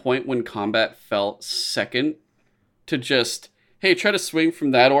certain point when combat felt second to just, hey, try to swing from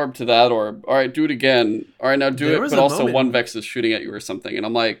that orb to that orb. All right, do it again. All right, now do it, but also one Vex is shooting at you or something. And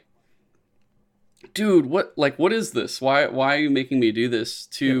I'm like, dude, what is this? Why are you making me do this?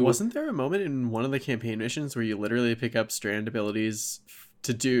 Wasn't there a moment in one of the campaign missions where you literally pick up Strand abilities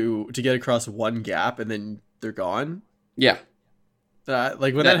to get across one gap and then they're gone? Yeah.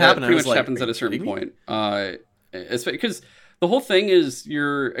 Like when that happened, pretty I was much like, happens at a certain point. It's because the whole thing is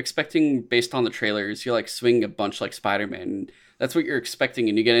you're expecting, based on the trailers, you like swing a bunch like Spider-Man. That's what you're expecting,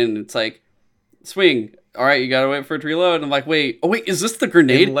 and you get in and it's like, swing. All right, you gotta wait for it to reload. And I'm like, wait, is this the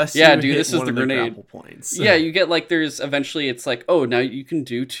grenade? Yeah, dude, this is the grenade. Points. Yeah, you get like, there's eventually, it's like, oh, now you can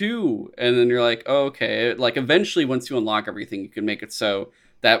do 2. And then you're like, oh, okay. Like, eventually, once you unlock everything, you can make it so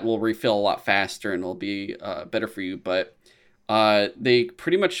that will refill a lot faster and it'll be better for you. But they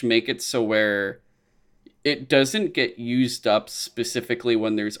pretty much make it so where it doesn't get used up specifically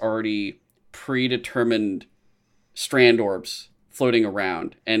when there's already predetermined Strand orbs floating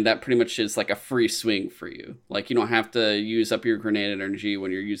around, and that pretty much is like a free swing for you. Like, you don't have to use up your grenade energy when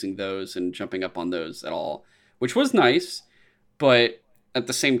you're using those and jumping up on those at all, which was nice, but at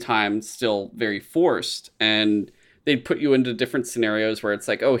the same time still very forced. And they'd put you into different scenarios where it's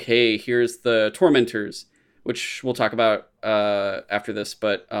like, oh, hey, here's the Tormentors, which we'll talk about after this,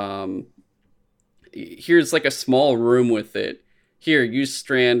 but here's like a small room with it. Here, use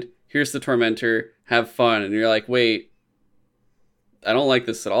Strand. Here's the Tormentor. Have fun. And you're like, wait, I don't like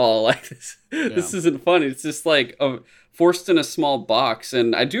this at all. Like, this isn't fun. It's just like forced in a small box.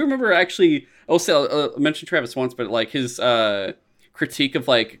 And I do remember, actually, I'll mention Travis once, but like his critique of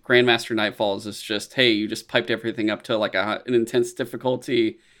like Grandmaster Nightfalls is just, hey, you just piped everything up to like an intense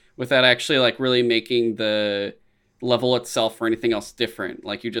difficulty without actually like really making the level itself or anything else different.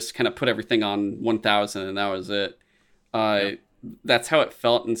 Like, you just kind of put everything on 1000 and that was it. That's how it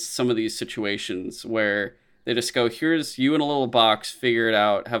felt in some of these situations where they just go, here's you in a little box, figure it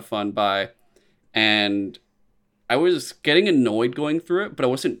out, have fun, bye. And I was getting annoyed going through it, but it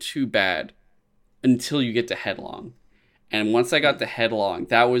wasn't too bad until you get to Headlong. And once I got to Headlong,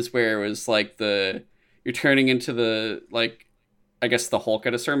 that was where it was like you're turning into the, like, I guess the Hulk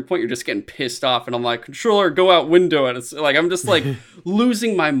at a certain point. You're just getting pissed off, and I'm like, controller, go out window. And it's like, I'm just like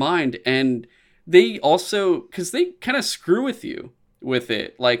losing my mind. And they also, because they kind of screw with you with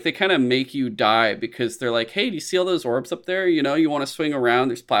it. Like, they kind of make you die because they're like, hey, do you see all those orbs up there? You know, you want to swing around.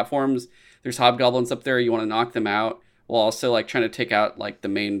 There's platforms. There's hobgoblins up there. You want to knock them out while also like trying to take out like the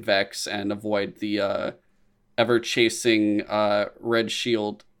main Vex and avoid the ever chasing red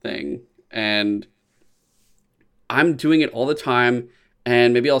shield thing. And I'm doing it all the time,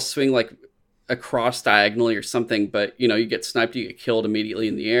 and maybe I'll swing like across diagonally or something, but you know, you get sniped, you get killed immediately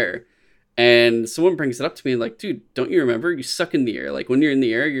in the air. And someone brings it up to me like, dude, don't you remember? You suck in the air. Like, when you're in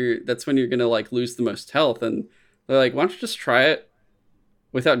the air, that's when you're gonna like lose the most health. And they're like, why don't you just try it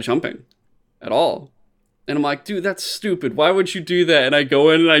without jumping at all? And I'm like, dude, that's stupid. Why would you do that? And I go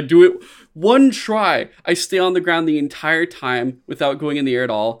in and I do it one try. I stay on the ground the entire time without going in the air at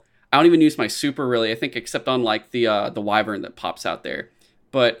all. I don't even use my super, really, I think, except on like the wyvern that pops out there.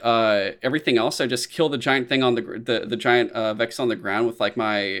 But everything else, I just kill the giant thing on the giant Vex on the ground with like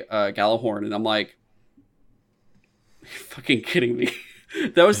my Gallahorn, and I'm like, you're fucking kidding me.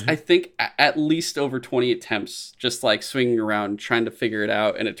 That was, I think, at least over 20 attempts, just like swinging around trying to figure it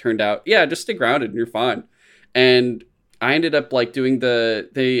out, and it turned out, yeah, just stay grounded and you're fine. And I ended up like doing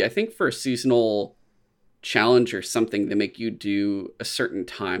I think for a seasonal challenge or something, they make you do a certain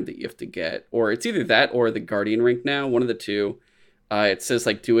time that you have to get, or it's either that or the Guardian rank now, one of the two. It says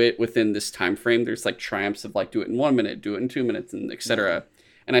like do it within this time frame. There's like triumphs of like do it in 1 minute, do it in 2 minutes, and etc.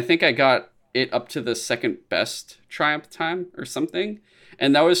 And I think I got it up to the second best triumph time or something,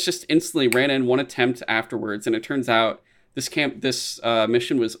 and that was just instantly ran in one attempt afterwards. And it turns out this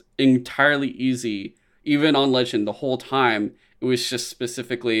mission was entirely easy, even on Legend the whole time. It was just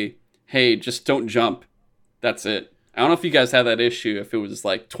specifically, hey, just don't jump. That's it. I don't know if you guys had that issue, if it was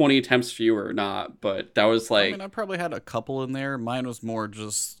like 20 attempts fewer or not, but that was like... I mean, I probably had a couple in there. Mine was more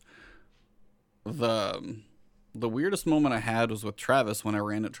just the weirdest moment I had was with Travis when I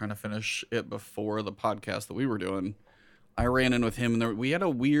ran it trying to finish it before the podcast that we were doing. I ran in with him, and we had a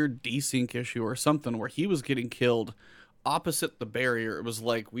weird desync issue or something where he was getting killed opposite the barrier. It was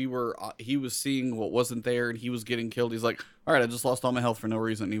like he was seeing what wasn't there, and he was getting killed. He's like, all right, I just lost all my health for no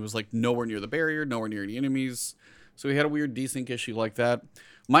reason. And he was like nowhere near the barrier, nowhere near any enemies. So we had a weird desync issue like that.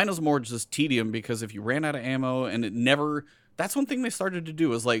 Mine was more just tedium, because if you ran out of ammo and it never... That's one thing they started to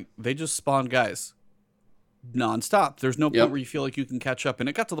do, is like they just spawned guys nonstop. There's no point where you feel like you can catch up. And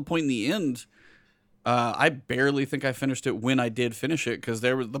it got to the point in the end, I barely think I finished it when I did finish it, because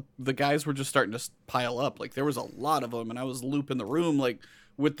there were the guys were just starting to pile up. Like there was a lot of them, and I was looping the room like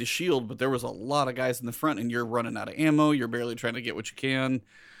with the shield, but there was a lot of guys in the front, and you're running out of ammo. You're barely trying to get what you can.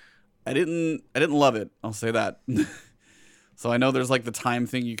 I didn't love it. I'll say that. So I know there's like the time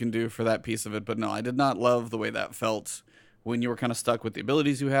thing you can do for that piece of it, but no, I did not love the way that felt when you were kind of stuck with the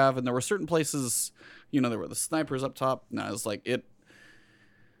abilities you have. And there were certain places, there were the snipers up top. No, it's like it.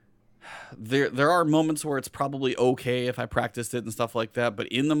 There are moments where it's probably okay if I practiced it and stuff like that, but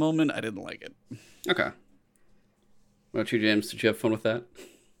in the moment, I didn't like it. Okay. What about you, James? Did you have fun with that?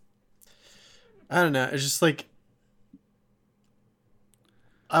 I don't know. It's just like,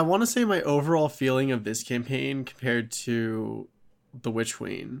 I want to say my overall feeling of this campaign compared to the Witch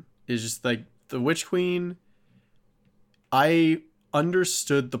Queen is just like, the Witch Queen, I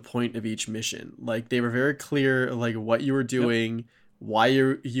understood the point of each mission. Like they were very clear, like what you were doing, why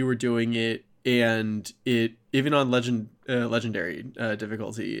you were doing it, and it even on legendary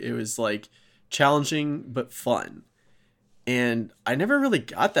difficulty, it was like challenging but fun. And I never really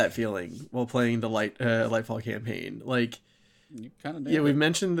got that feeling while playing the Lightfall campaign. Like, you kind of did. Yeah, we've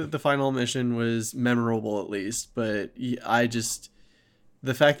mentioned that the final mission was memorable at least, but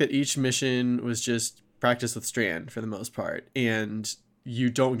the fact that each mission was just practice with Strand for the most part, and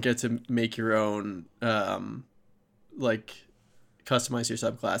you don't get to make your own like customize your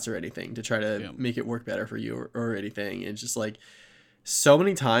subclass or anything to try to make it work better for you or anything. And just like so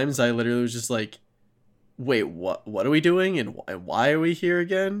many times I literally was just like, wait, what are we doing, and why are we here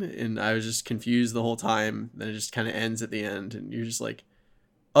again? And I was just confused the whole time. Then it just kind of ends at the end, and you're just like,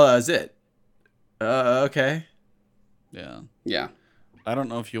 oh, that's it. Okay. Yeah. I don't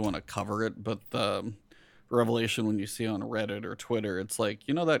know if you want to cover it, but the revelation when you see on Reddit or Twitter, it's like,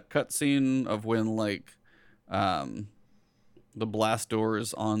 that cutscene of when like the blast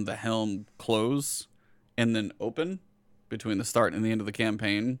doors on the helm close and then open between the start and the end of the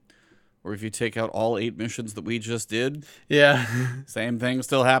campaign. Or if you take out all 8 missions that we just did, same thing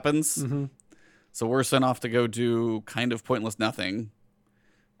still happens. Mm-hmm. So we're sent off to go do kind of pointless nothing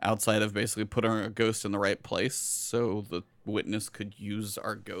outside of basically putting our ghost in the right place so the witness could use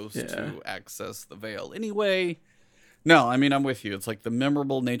our ghost to access the veil. Anyway, no, I mean, I'm with you. It's like the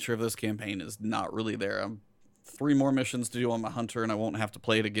memorable nature of this campaign is not really there. 3 more missions to do on my hunter, and I won't have to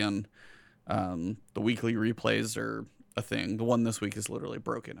play it again. The weekly replays are a thing. The one this week is literally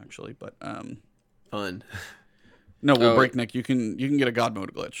broken, actually, but fun. No, breakneck. You can get a god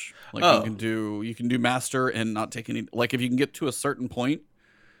mode glitch. Like you can do master and not take any. Like if you can get to a certain point,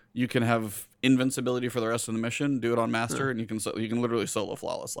 you can have invincibility for the rest of the mission. Do it on master, and you can literally solo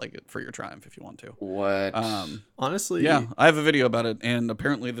flawless like it for your triumph if you want to. What? Honestly, yeah, I have a video about it, and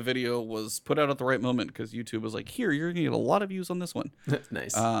apparently the video was put out at the right moment because YouTube was like, "Here, you're gonna get a lot of views on this one."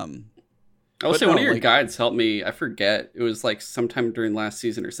 Nice. I will say one of your guides helped me. I forget. It was like sometime during last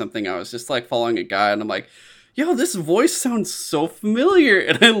season or something. I was just like following a guide, and I'm like, yo, this voice sounds so familiar.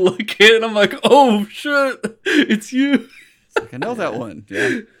 And I look at it and I'm like, oh shit, it's you. Like, I know that one.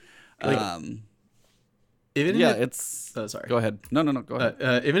 Yeah. It's. Oh, sorry. Go ahead. No, go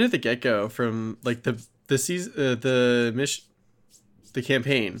ahead. Even at the get-go, from like the season, the mission, the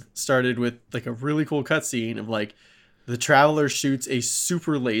campaign started with like a really cool cutscene of like the traveler shoots a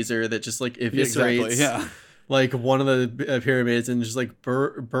super laser that just like eviscerates like one of the pyramids and just like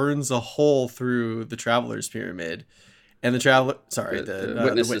burns a hole through the traveler's pyramid. And the traveler,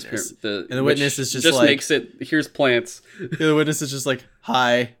 the witness. The witness is just like, makes it, here's plants. The witness is just like,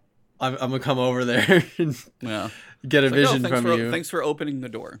 hi, I'm gonna come over there and get a vision from you. Thanks for opening the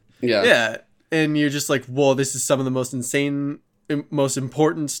door. Yeah. And you're just like, whoa, this is some of the most insane, most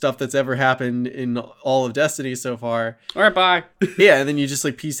important stuff that's ever happened in all of Destiny so far. All right, bye. Yeah, and then you just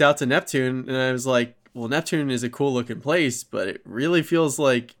like peace out to Neptune, and I was like, well, Neptune is a cool looking place, but it really feels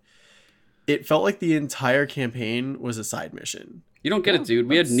like it felt like the entire campaign was a side mission. You don't get it, dude.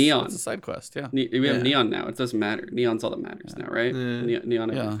 We had Neon. It's a side quest, yeah. We have Neon now. It doesn't matter. Neon's all that matters now, right?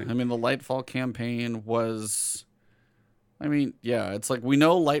 Neon everything. I mean, the Lightfall campaign was... I mean, yeah, it's like we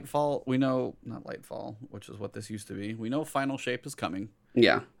know Lightfall. We know... Not Lightfall, which is what this used to be. We know Final Shape is coming.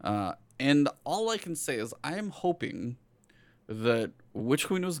 Yeah. And all I can say is I am hoping that Witch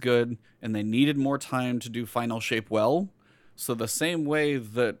Queen was good and they needed more time to do Final Shape well. So the same way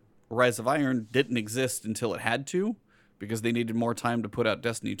that Rise of Iron didn't exist until it had to, because they needed more time to put out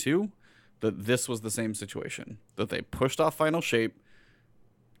Destiny 2, that this was the same situation. That they pushed off Final Shape,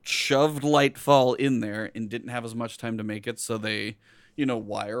 shoved Lightfall in there, and didn't have as much time to make it, so they,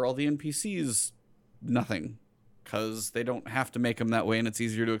 why are all the NPCs nothing? Because they don't have to make them that way, and it's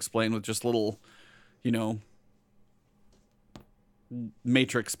easier to explain with just little,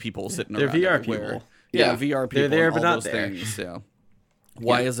 Matrix people sitting They're around. VR everywhere. people. Yeah, VR people. They're there, and but all not those there. things. Yeah.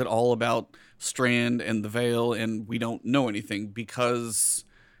 Why is it all about Strand and the Veil, and we don't know anything? Because,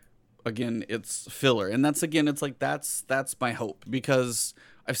 again, it's filler, and it's like that's my hope, because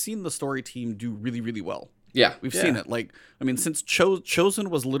I've seen the story team do really, really well. Yeah, we've seen it. Like, I mean, since Chosen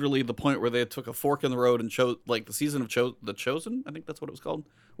was literally the point where they took a fork in the road and chose, like, the season of the Chosen. I think that's what it was called.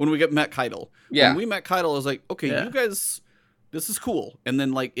 When we met Keitel. Yeah. When we met Keitel, I was like, okay, you guys, this is cool. And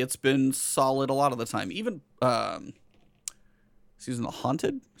then, like, it's been solid a lot of the time. Even season of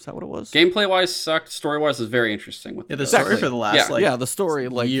Haunted, is that what it was? Gameplay wise sucked. Story wise is very interesting. With the story for the last the story,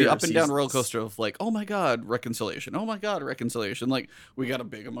 like year the up and down seasons. roller coaster of like, oh my god, reconciliation. Oh my god, reconciliation. Like, we got a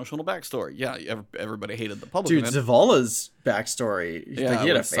big emotional backstory. Yeah, everybody hated the public. Dude, Zavala's backstory. Yeah, Like, he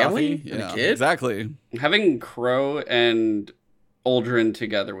had a with family Safi. and a kid. Exactly. Having Crow and Aldrin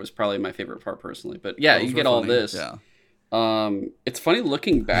together was probably my favorite part personally. But yeah, Those you were get all funny. this. Yeah. It's funny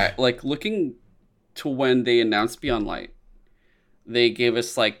looking back, like looking to when they announced Beyond Light. They gave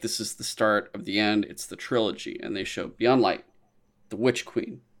us like, this is the start of the end. It's the trilogy, and they showed Beyond Light, the Witch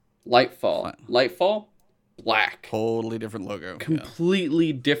Queen, Lightfall, black, Totally different logo.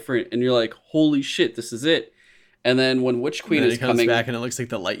 completely different, and you're like, holy shit, this is it. And then when Witch Queen And then is it comes coming back and it looks like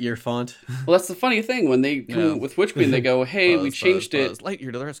the Lightyear font. well, that's the funny thing. When they come with Witch Queen, they go, hey, we changed it.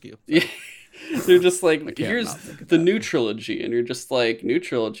 Lightyear to the rescue. Yeah. They're just like, here's not think of the that. new trilogy, and you're just like, new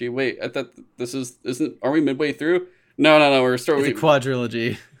trilogy. Wait, I thought are we midway through? No, we're It's a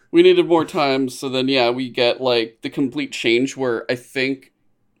quadrilogy. we needed more time, so then we get like the complete change where I think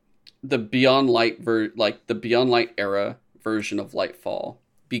the Beyond Light the Beyond Light era version of Lightfall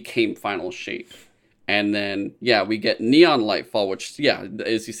became Final Shape. And then we get Neon Lightfall, which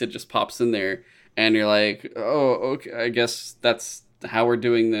as you said, just pops in there, and you're like, oh, okay, I guess that's how we're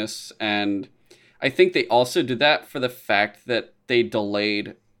doing this. And I think they also did that for the fact that they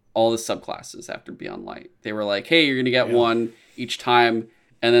delayed all the subclasses after Beyond Light. They were like, hey, you're gonna get one each time,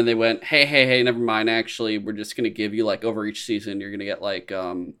 and then they went, hey, never mind, actually we're just gonna give you like over each season you're gonna get like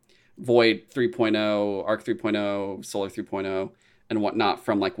Void 3.0, Arc 3.0, Solar 3.0 and whatnot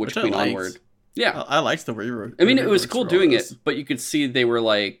from like Witch Queen onward. I liked the rework. I mean, it was cool doing it, but you could see they were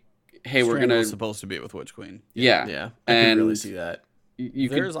like, hey, we're gonna was supposed to be with Witch Queen. Yeah, I can really see that.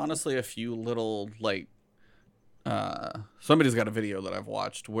 There's honestly a few little like somebody's got a video that I've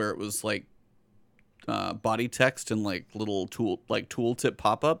watched where it was like body text and like little tooltip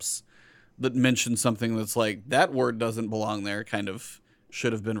pop-ups that mentioned something that's like, that word doesn't belong there, kind of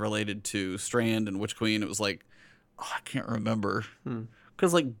should have been related to Strand and Witch Queen. It was like, I can't remember,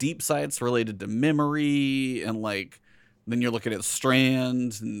 because like Deep Sight's related to memory, and like then you're looking at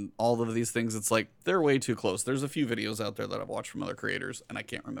Strand and all of these things. It's like they're way too close. There's a few videos out there that I've watched from other creators, and I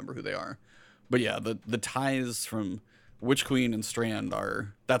can't remember who they are. But yeah, the ties from Witch Queen and Strand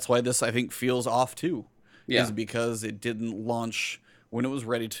that's why this, I think, feels off too. Yeah. Is because it didn't launch when it was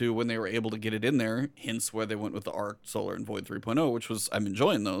ready to, when they were able to get it in there, hence why they went with the Arc, Solar, and Void 3.0, which was, I'm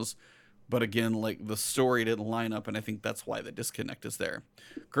enjoying those. But again, like the story didn't line up, and I think that's why the disconnect is there.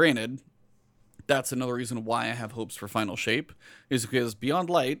 Granted, that's another reason why I have hopes for Final Shape, is because Beyond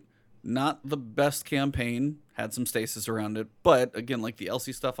Light, not the best campaign, had some stasis around it, but again, like the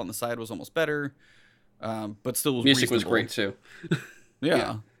Elsie stuff on the side was almost better, but still was music was reasonable. great too.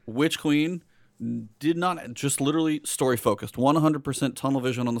 Yeah. Witch Queen did not, just literally story focused, 100% tunnel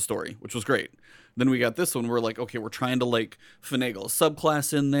vision on the story, which was great. Then we got this one where like, okay, we're trying to like finagle a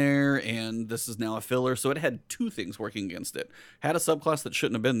subclass in there, and this is now a filler. So it had two things working against it. Had a subclass that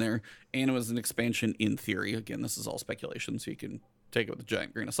shouldn't have been there, and it was an expansion in theory. Again, this is all speculation, so you can take it with a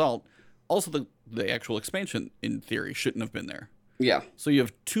giant grain of salt. Also, the actual expansion in theory shouldn't have been there. Yeah. So you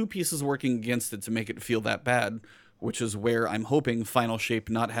have two pieces working against it to make it feel that bad, which is where I'm hoping Final Shape,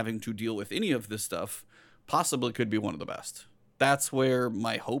 not having to deal with any of this stuff, possibly could be one of the best. that's where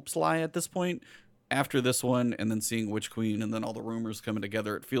my hopes lie at this point. After this one, and then seeing Witch Queen, and then all the rumors coming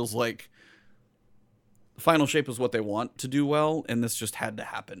together, it feels like Final Shape is what they want to do well, and this just had to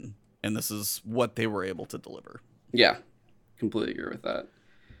happen. And this is what they were able to deliver. Yeah, completely agree with that.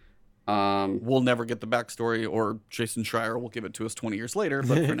 We'll never get the backstory, or Jason Schreier will give it to us 20 years later,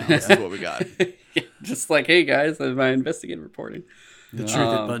 but for now, this is what we got. Just like, hey guys, that's my investigative reporting. The truth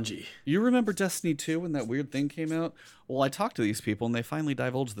at Bungie. You remember Destiny 2 when that weird thing came out? Well, I talked to these people, and they finally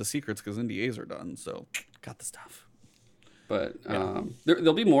divulged the secrets because NDAs are done, so got the stuff. But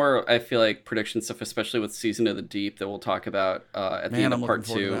there'll be more, I feel like, prediction stuff, especially with Season of the Deep, that we'll talk about at the end of part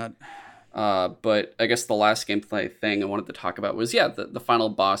 2. But I guess the last gameplay thing I wanted to talk about was, the final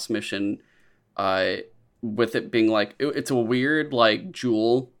boss mission, with it being like, it's a weird, like,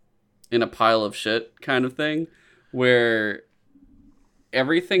 jewel in a pile of shit kind of thing, where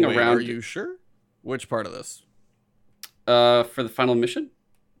everything around... Are you sure? Which part of this? For the final mission?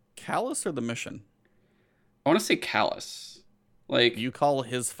 Callus or the mission? I want to say Callus. Like, you call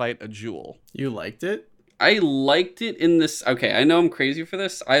his fight a jewel. You liked it? I liked it in this. Okay, I know I'm crazy for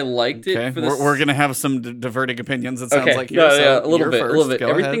this. I liked it for this. We're gonna have some diverting opinions. It sounds like a little bit.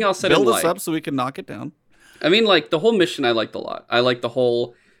 Everything ahead. else I build didn't us like. up so we can knock it down. I mean, like the whole mission, I liked a lot. I like the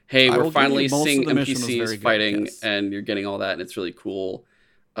whole. Hey, we're finally seeing NPCs fighting, and you're getting all that, and it's really cool.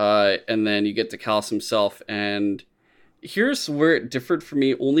 And then you get to Callus himself, and here's where it differed for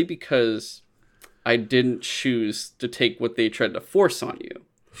me, only because I didn't choose to take what they tried to force on you.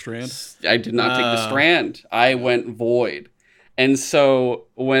 Strand? I did not take the Strand. I went Void. And so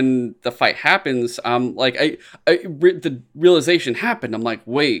when the fight happens, like the realization happened. I'm like,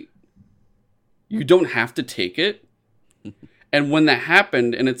 wait, you don't have to take it? And when that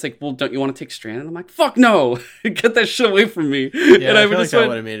happened, and it's like, well, don't you want to take Strand? And I'm like, fuck no, get that shit away from me. Yeah, and I feel like that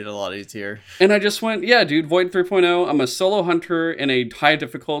would have made it a lot easier. And I just went, yeah, dude, Void 3.0. I'm a solo hunter in a high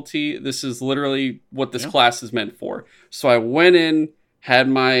difficulty. This is literally what this class is meant for. So I went in, had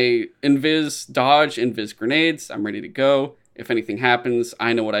my invis dodge, invis grenades. I'm ready to go. If anything happens,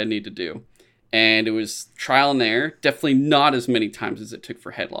 I know what I need to do. And it was trial and error. Definitely not as many times as it took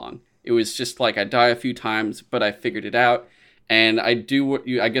for Headlong. It was just like I die a few times, but I figured it out. And I do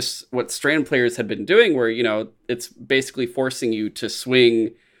what Strand players had been doing, where, it's basically forcing you to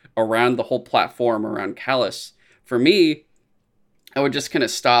swing around the whole platform around Callus. For me, I would just kind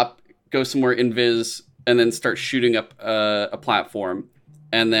of stop, go somewhere invis, and then start shooting up a platform,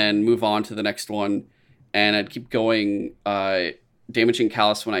 and then move on to the next one. And I'd keep going, damaging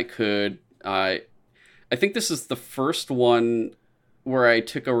Callus when I could. I think this is the first one where I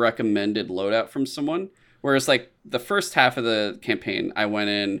took a recommended loadout from someone. Whereas, like, the first half of the campaign, I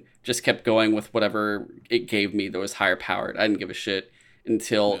went in, just kept going with whatever it gave me that was higher powered. I didn't give a shit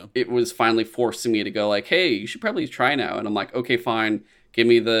until it was finally forcing me to go, like, hey, you should probably try now. And I'm like, okay, fine. Give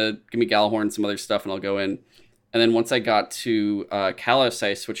me Galahorn and some other stuff, and I'll go in. And then once I got to Callus,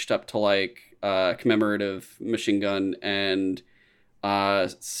 I switched up to, like, commemorative machine gun and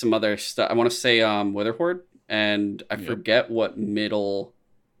some other stuff. I want to say Witherhoard, and I forget what middle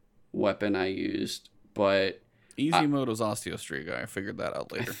weapon I used. But easy mode was Osteostriga. I figured that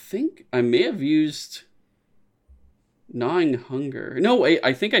out later. I think I may have used Gnawing Hunger. No,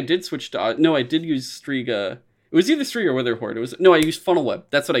 I think I did switch to... No, I did use Striga. It was either Striga or Witherhoard. I used Funnel Web.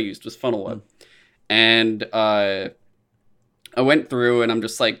 That's what I used, was Funnel Web. And I went through, and I'm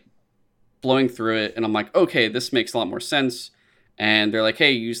just, like, blowing through it, and I'm like, okay, this makes a lot more sense. And they're like,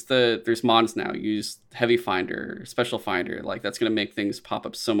 hey, there's mods now. Use Heavy Finder, Special Finder. Like, that's going to make things pop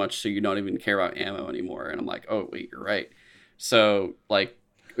up so much so you don't even care about ammo anymore. And I'm like, oh, wait, you're right. So, like,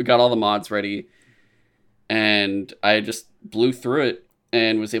 we got all the mods ready. And I just blew through it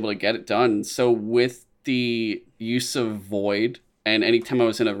and was able to get it done. So with the use of Void, and anytime I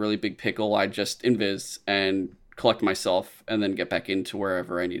was in a really big pickle, I just invis and collect myself and then get back into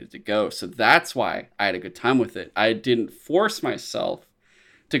wherever I needed to go. So that's why I had a good time with it. I didn't force myself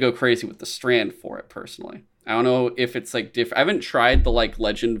to go crazy with the Strand for it personally. I don't know if it's like different. I haven't tried the like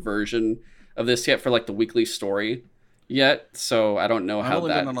legend version of this yet for like the weekly story yet, so I don't know how I've only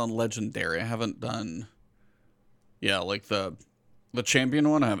done it on legendary. I haven't done like the champion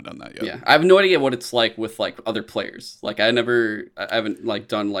one. I haven't done that yet. Yeah, I have no idea what it's like with like other players. Like I haven't like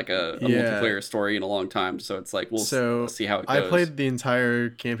done like a multiplayer story in a long time. So it's like we'll see how it goes. I played the entire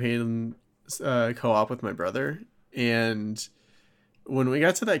campaign co-op with my brother, and when we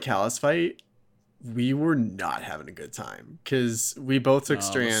got to that Callus fight, we were not having a good time because we both took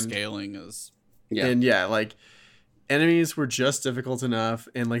Strand. The scaling is and like enemies were just difficult enough,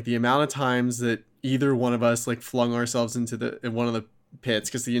 and like the amount of times that either one of us like flung ourselves into one of the pits,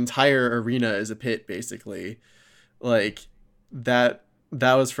 because the entire arena is a pit basically, like that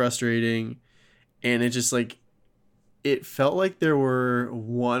was frustrating, and it just like it felt like there were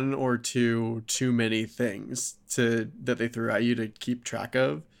one or two too many things that they threw at you to keep track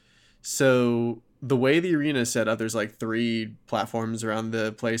of. So the way the arena is set up, there's like 3 platforms around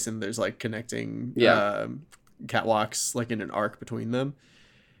the place, and there's like connecting catwalks like in an arc between them.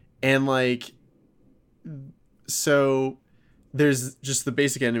 And like, so there's just the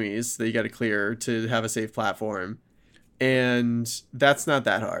basic enemies that you got to clear to have a safe platform. And that's not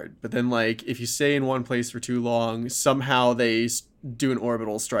that hard. But then, like, if you stay in one place for too long, somehow they do an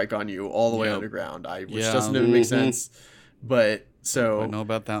orbital strike on you all the way underground, which doesn't even make sense. But so I know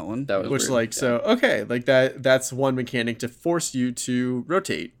about that one. That was which weird. like so okay, like that's one mechanic to force you to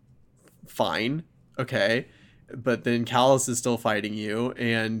rotate. Fine, okay. But then Callus is still fighting you,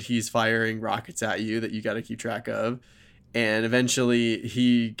 and he's firing rockets at you that you got to keep track of. And eventually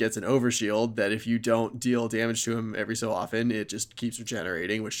he gets an overshield that if you don't deal damage to him every so often, it just keeps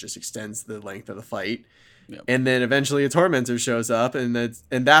regenerating, which just extends the length of the fight. Yep. And then eventually a Tormentor shows up, and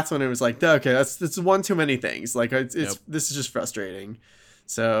that's when it was like, okay, that's one too many things. Like it's this is just frustrating.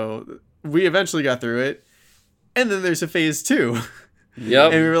 So we eventually got through it, and then there's a phase 2.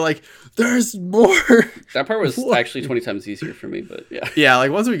 Yep. And we were like, there's more. That part was actually 20 times easier for me, but yeah. Yeah,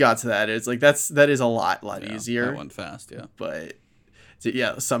 like once we got to that, it's like that is a lot easier. That went fast, yeah. But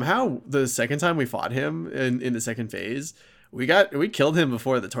yeah, somehow the second time we fought him in the second phase, we killed him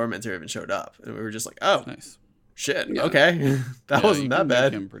before the Tormentor even showed up, and we were just like, oh, Nice. shit, Yeah. okay, that wasn't you that can make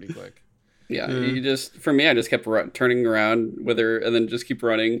bad. him pretty quick. Yeah, for me, I just kept turning around with her and then just keep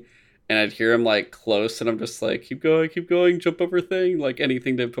running. And I'd hear him like close, and I'm just like, keep going, jump over thing, like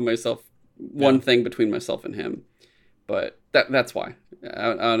anything to put one thing between myself and him. But that's why. I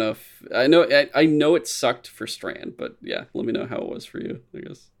don't know if I know it sucked for Strand, but yeah, let me know how it was for you, I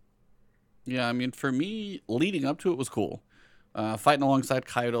guess. Yeah, I mean, for me, leading up to it was cool. Fighting alongside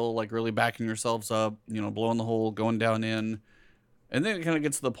Kaido, like really backing yourselves up, blowing the hole, going down in. And then it kind of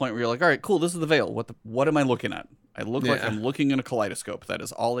gets to the point where you're like, all right, cool, this is the Veil. What am I looking at? I look like I'm looking in a kaleidoscope. That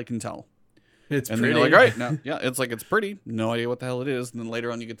is all I can tell. It's and pretty. then you're like, all right, now, yeah, it's pretty. No idea what the hell it is. And then later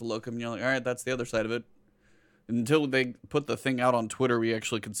on you get to look and you're like, all right, that's the other side of it. Until they put the thing out on Twitter, we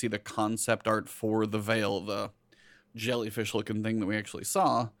actually could see the concept art for the Veil, the jellyfish-looking thing that we actually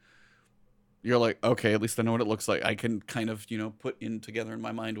saw. You're like, okay, at least I know what it looks like. I can kind of, put together in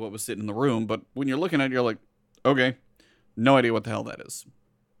my mind what was sitting in the room. But when you're looking at it, you're like, okay, no idea what the hell that is.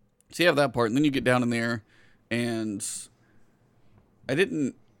 So you have that part, and then you get down in there, and I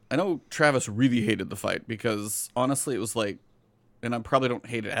know Travis really hated the fight, because honestly it was like, and I probably don't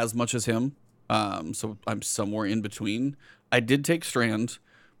hate it as much as him, so I'm somewhere in between. I did take Strand,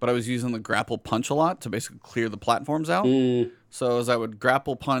 but I was using the grapple punch a lot to basically clear the platforms out. So as I would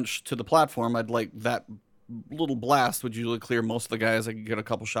grapple punch to the platform, I'd like that little blast would usually clear most of the guys. I could get a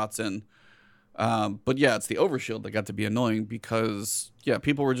couple shots in. But yeah, it's the overshield that got to be annoying, because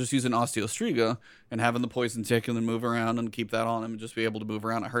people were just using Osteostriga and having the poison tick and then move around and keep that on him and just be able to move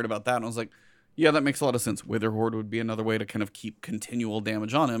around. I heard about that and I was like, yeah, that makes a lot of sense. Wither Horde would be another way to kind of keep continual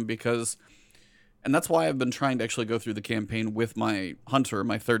damage on him, and that's why I've been trying to actually go through the campaign with my Hunter,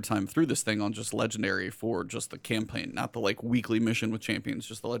 my third time through this thing on just Legendary for just the campaign, not the like weekly mission with champions,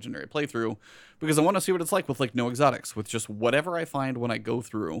 just the Legendary playthrough, because I want to see what it's like with like no exotics, with just whatever I find when I go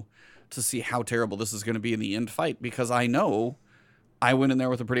through, to see how terrible this is going to be in the end fight, because I know I went in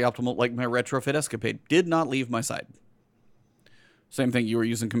there with a pretty optimal, like my retrofit escapade did not leave my side. Same thing, you were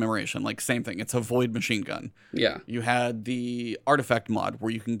using Commemoration, like same thing, it's a Void machine gun. Yeah. You had the Artifact mod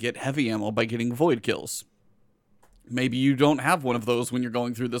where you can get heavy ammo by getting Void kills. Maybe you don't have one of those when you're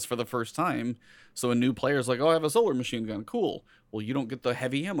going through this for the first time, so a new player's like, oh, I have a solar machine gun, cool. Well, you don't get the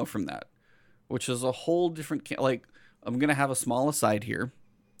heavy ammo from that, which is a whole different, like, I'm going to have a small aside here,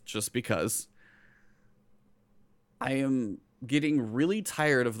 just because I am getting really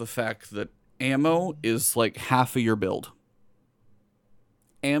tired of the fact that ammo is like half of your build.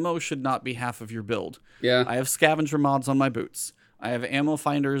 Ammo should not be half of your build. Yeah. I have scavenger mods on my boots. I have ammo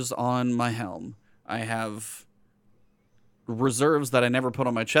finders on my helm. I have reserves that I never put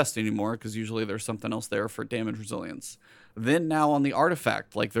on my chest anymore, because usually there's something else there for damage resilience. Then now on the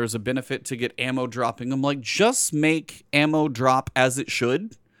artifact, like there's a benefit to get ammo dropping. I'm like, just make ammo drop as it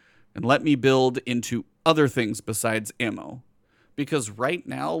should, and let me build into other things besides ammo. Because right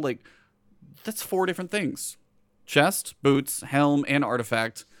now, like, that's 4 different things. Chest, boots, helm, and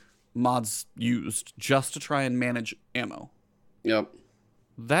artifact mods used just to try and manage ammo. Yep.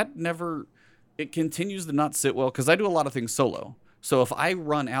 It continues to not sit well, because I do a lot of things solo. So if I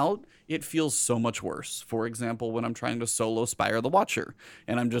run out, it feels so much worse. For example, when I'm trying to solo Spire the Watcher,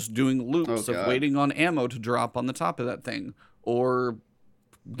 and I'm just doing loops of waiting on ammo to drop on the top of that thing. or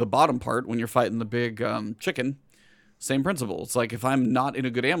the bottom part when you're fighting the big chicken. Same principle. It's like if I'm not in a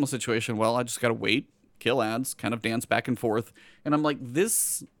good ammo situation, well, I just gotta wait, kill ads, kind of dance back and forth, and I'm like,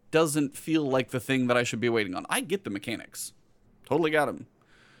 this doesn't feel like the thing that I should be waiting on. I get the mechanics, totally got them,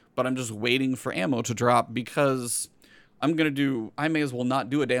 but I'm just waiting for ammo to drop because I may as well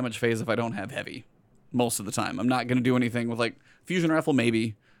not do a damage phase if I don't have heavy most of the time. I'm not gonna do anything with like fusion rifle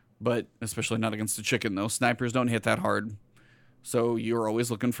maybe, but especially not against the chicken though. Snipers don't hit that hard. So you're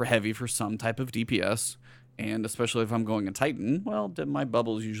always looking for heavy for some type of DPS. And especially if I'm going a Titan, well, then my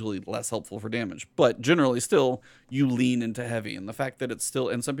bubble is usually less helpful for damage. But generally still, you lean into heavy. And the fact that it's still,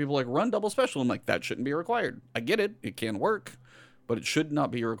 and some people like run double special, I'm like, that shouldn't be required. I get it. It can work, but it should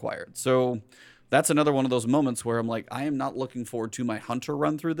not be required. So that's another one of those moments where I'm like, I am not looking forward to my hunter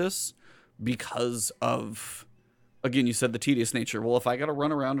run through this because of, again, you said the tedious nature. Well, if I got to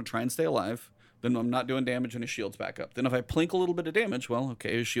run around and try and stay alive, then I'm not doing damage and his shield's back up. Then if I plink a little bit of damage, well,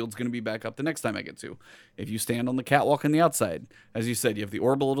 okay, his shield's going to be back up the next time I get to. If you stand on the catwalk on the outside, as you said, you have the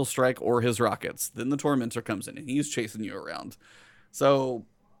orbital strike or his rockets. Then the Tormentor comes in and he's chasing you around. So,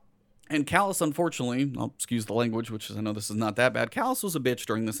 and Callus, unfortunately, I'll excuse the language, which is, I know this is not that bad. Callus was a bitch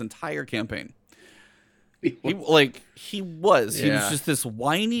during this entire campaign. He was just this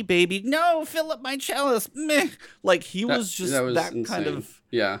whiny baby. No, fill up my chalice. Meh. Like he was just that kind of,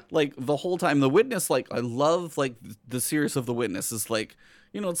 like the whole time. The Witness, like I love like the series of the Witness is like,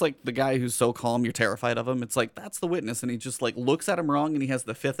 you know, it's like the guy who's so calm you're terrified of him. It's like that's the Witness, and he just like looks at him wrong, and he has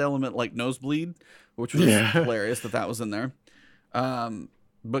the Fifth Element like nosebleed, which was hilarious that was in there.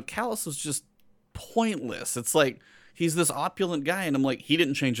 But Callus was just pointless. It's like he's this opulent guy, and I'm like, he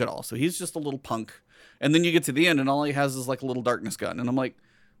didn't change at all. So he's just a little punk. And then you get to the end, and all he has is like a little darkness gun. And I'm like,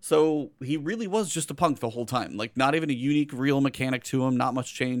 so he really was just a punk the whole time. Like, not even a unique, real mechanic to him. Not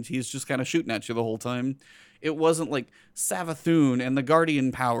much change. He's just kind of shooting at you the whole time. It wasn't like Savathun and the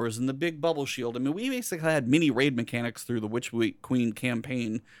Guardian powers and the big bubble shield. I mean, we basically had mini raid mechanics through the Witch Queen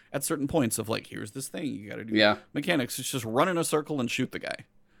campaign at certain points of like, here's this thing you got to do. Mechanics. It's just run in a circle and shoot the guy.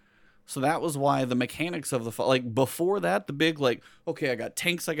 So that was why the mechanics of the like before that, the big like, okay, I got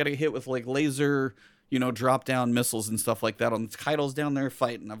tanks I got to hit with like laser, you know, drop down missiles and stuff like that on the Kaido's down there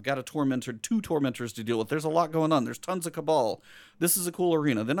fighting. I've got two tormentors to deal with. There's a lot going on. There's tons of Cabal. This is a cool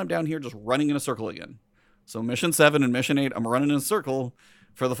arena. Then I'm down here just running in a circle again. So mission 7 and mission 8, I'm running in a circle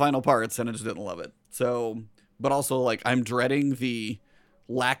for the final parts, and I just didn't love it. So, but also like I'm dreading the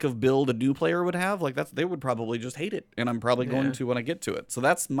lack of build a new player would have. Like they would probably just hate it, and I'm probably going to when I get to it. So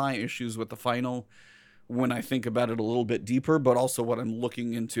that's my issues with the final when I think about it a little bit deeper, but also what I'm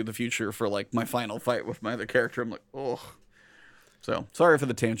looking into the future for like my final fight with my other character. I'm like, oh. So sorry for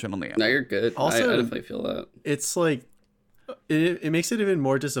the tangent on the end. No, you're good. Also, I definitely feel that. It's like it makes it even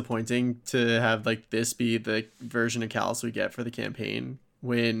more disappointing to have like this be the version of Callus we get for the campaign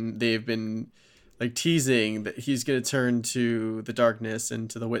when they've been like teasing that he's going to turn to the darkness and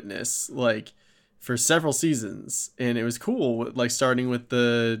to the Witness like for several seasons. And it was cool, like starting with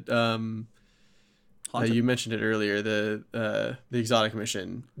the you mentioned it earlier, the exotic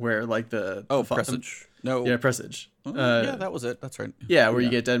mission where like the Presage. Presage. Yeah, that was it. That's right. Yeah, where you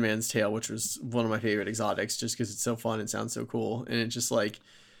get Dead Man's Tail, which was one of my favorite exotics, just because it's so fun and sounds so cool, and it's just like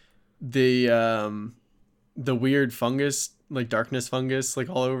the weird fungus, like darkness fungus, like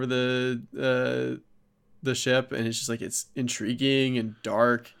all over the ship, and it's just like it's intriguing and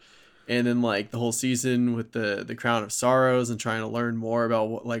dark. And then like the whole season with the Crown of Sorrows and trying to learn more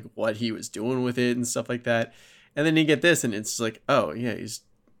about what he was doing with it and stuff like that. And then you get this and it's like, oh yeah,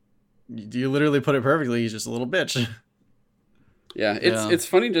 you literally put it perfectly. He's just a little bitch. Yeah, it's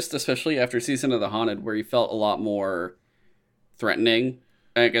funny just especially after Season of the Haunted where he felt a lot more threatening.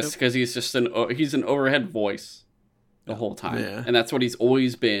 I guess because he's just he's an overhead voice the whole time. Yeah. And that's what he's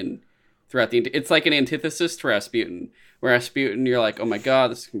always been throughout it's like an antithesis to Rasputin. Where Rasputin, you're like, oh my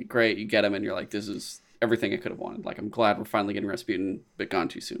god, this is going to be great. You get him, and you're like, this is everything I could have wanted. Like, I'm glad we're finally getting Rasputin, but gone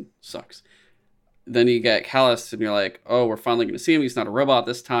too soon. Sucks. Then you get Callus, and you're like, oh, we're finally going to see him. He's not a robot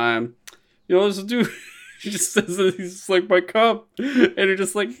this time. You know, this dude, he just says that he's just like, my cup. And you're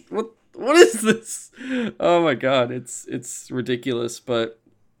just like, what is this? Oh my god, it's ridiculous. But,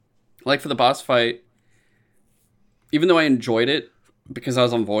 like, for the boss fight, even though I enjoyed it, because I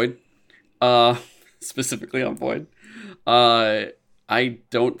was on Void, specifically on Void, I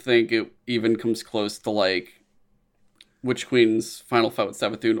don't think it even comes close to like Witch Queen's final fight with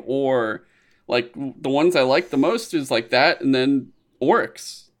Savathun, or like the ones I like the most is like that, and then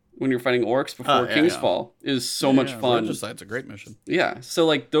Oryx when you're fighting Oryx before King's Fall is so much fun. Regicide's a great mission. Yeah, so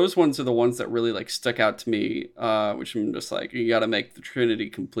like those ones are the ones that really like stuck out to me, which I'm just like, you got to make the Trinity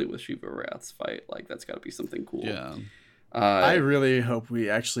complete with Shiva Wrath's fight. Like that's got to be something cool. Yeah. I really hope we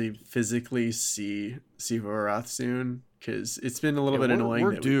actually physically see Siva soon, because it's been a little bit annoying.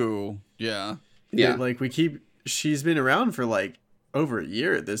 We're that due. Yeah. Yeah. like she's been around for like over a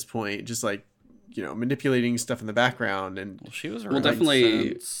year at this point, just like, manipulating stuff in the background. And Well, she was Well, around definitely,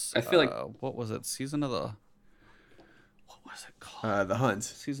 since, I feel like what was it? What was it called? the Hunt.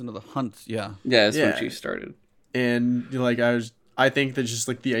 Season of the Hunt. Yeah. yeah, that's when Yeah. she started. And I think that just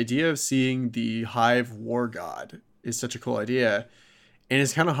like the idea of seeing the Hive War God is such a cool idea, and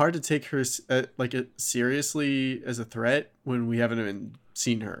it's kind of hard to take her seriously as a threat when we haven't even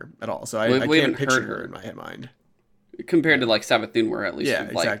seen her at all. So I We can't haven't picture heard her her. in my mind. Compared to like Savathun, where at least Yeah,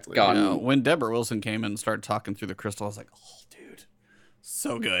 we've like exactly. gotten When Deborah Wilson came in and started talking through the crystal, I was like, oh, dude,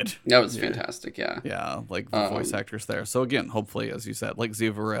 so good. that was Yeah. fantastic. Yeah. Yeah, like the voice actors there. So again, hopefully, as you said, like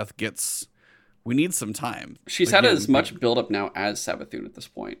Ziva gets, we need some time. She's had Again, as much build up now as Savathun at this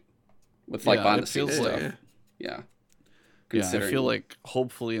point, with like Yeah, behind it the scenes feels stuff. like- Yeah. Yeah, I feel like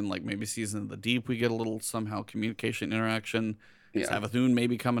hopefully in like maybe Season of the Deep we get a little somehow communication interaction. Yeah. Savathun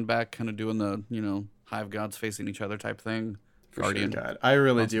maybe coming back, kind of doing the Hive gods facing each other type thing. For Guardian. God, I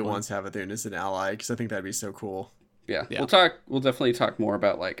really do Possibly. want Savathun as an ally, because I think that'd be so cool. Yeah. Yeah. We'll definitely talk more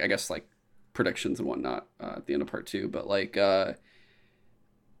about like I guess like predictions and whatnot at the end of part 2. But like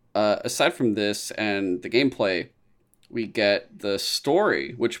aside from this and the gameplay, we get the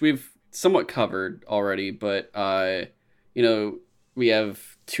story, which we've somewhat covered already, but we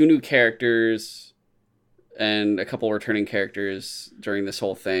have 2 new characters and a couple returning characters during this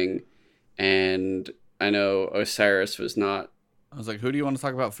whole thing. And I know Osiris was not I was like, who do you want to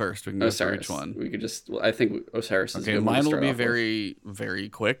talk about first? We can go through Osiris. each one. We could just I think Osiris is a Okay, good one to mine will start be off with. very, very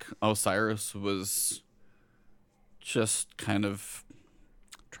quick. Osiris was just kind of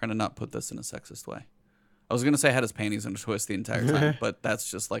trying to not put this in a sexist way. I was going to say had his panties in a twist the entire time, but that's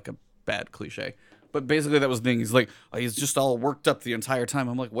just like a bad cliche. But basically that was the thing. He's like, he's just all worked up the entire time.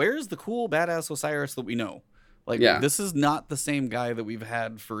 I'm like, where's the cool, badass Osiris that we know? Like, Yeah. This is not the same guy that we've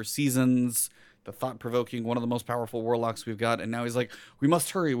had for seasons. The thought-provoking, one of the most powerful warlocks we've got. And now he's like, we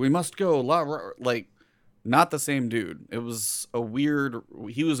must hurry. We must go. Like, not the same dude. It was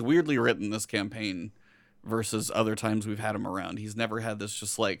he was weirdly written this campaign versus other times we've had him around. He's never had this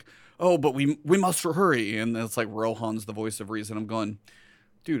just like, oh, but we must hurry. And it's like Rohan's the voice of reason. I'm going,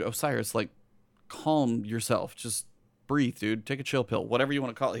 dude, Osiris, like, calm yourself. Just breathe, dude. Take a chill pill. Whatever you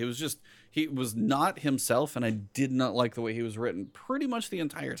want to call it. He was not himself, and I did not like the way he was written pretty much the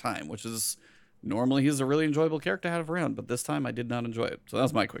entire time, which is normally he's a really enjoyable character to have around, but this time I did not enjoy it. So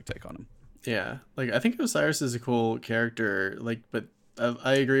that's my quick take on him. Yeah, like I think Osiris is a cool character, like, but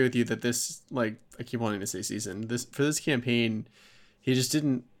I agree with you that this, like, I keep wanting to say season, for this campaign, he just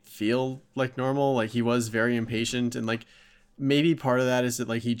didn't feel like normal. Like, he was very impatient, and like maybe part of that is that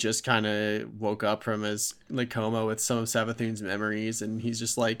like he just kind of woke up from his like coma with some of Savathun's memories, and he's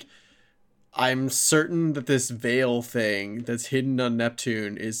just like, I'm certain that this veil thing that's hidden on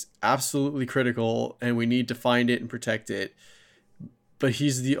Neptune is absolutely critical, and we need to find it and protect it. But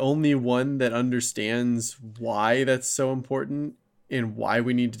he's the only one that understands why that's so important and why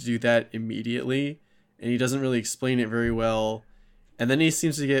we need to do that immediately. And he doesn't really explain it very well. And then he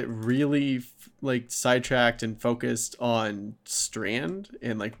seems to get really like sidetracked and focused on Strand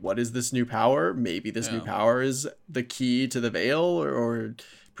and like, what is this new power? Maybe this new power is the key to the veil or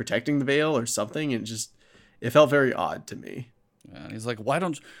protecting the veil or something. And just, it felt very odd to me. Yeah, and he's like, why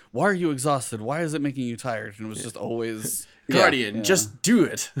are you exhausted? Why is it making you tired? And it was just always Guardian, just do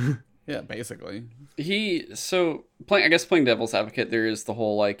it. yeah, basically. Playing devil's advocate, there is the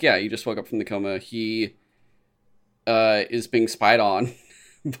whole like, yeah, you just woke up from the coma. He is being spied on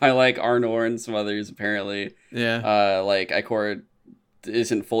by like Arnor and some others apparently. Yeah. Like Ikor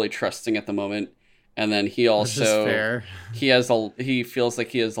isn't fully trusting at the moment, and then he also fair. he feels like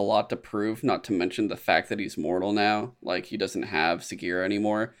he has a lot to prove. Not to mention the fact that he's mortal now. Like he doesn't have Sagira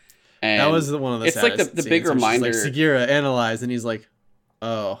anymore. And that was one of the it's like the saddest big scenes, reminder. like Sagira analyzed, and he's like,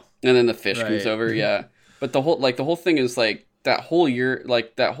 "Oh." And then the fish comes Right. over, yeah. But the whole thing is like that whole year,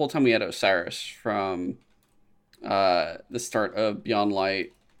 like that whole time we had Osiris from the start of Beyond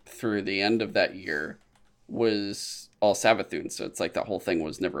Light through the end of that year was all Savathun. So it's like that whole thing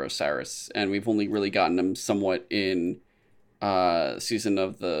was never Osiris, and we've only really gotten him somewhat in season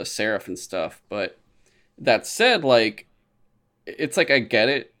of the Seraph and stuff. But that said, like it's like I get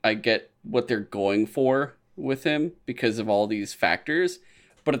it. I get what they're going for with him because of all these factors.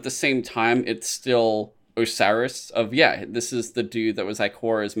 But at the same time, it's still Osiris of, yeah, this is the dude that was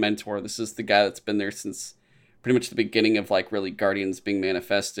Ikor's mentor. This is the guy that's been there since pretty much the beginning of, like, really Guardians being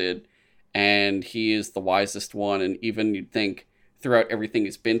manifested. And he is the wisest one. And even you'd think throughout everything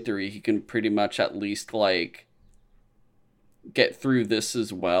he's been through, he can pretty much at least, like, get through this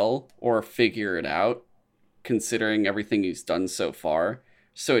as well or figure it out, considering everything he's done so far.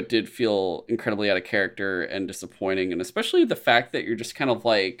 So it did feel incredibly out of character and disappointing, and especially the fact that you're just kind of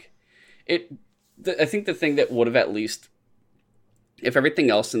like it. I think the thing that would have, at least, if everything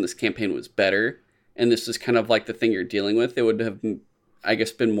else in this campaign was better, and this is kind of like the thing you're dealing with, it would have, I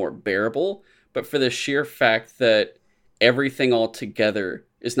guess, been more bearable. But for the sheer fact that everything all together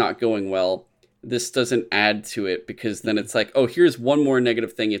is not going well, this doesn't add to it, because then it's like, oh, here's one more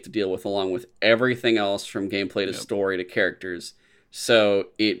negative thing you have to deal with along with everything else, from gameplay to story to characters. So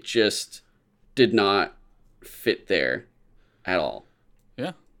it just did not fit there at all.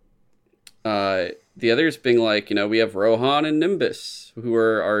 Yeah. The others being like, we have Rohan and Nimbus, who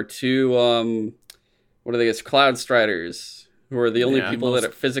are our two, what are they, it's Cloud Striders, who are the only people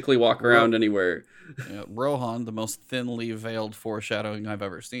that physically walk around anywhere. Yeah, Rohan, the most thinly veiled foreshadowing I've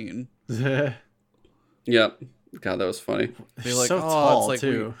ever seen. Yep. God, that was funny. They're like, so tall, it's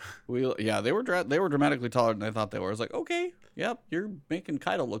like too. They were dramatically taller than I thought they were. I was like, okay, yep, you're making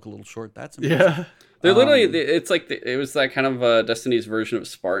Kaido look a little short. That's amazing. Yeah. They're literally, it's like, it was that kind of Destiny's version of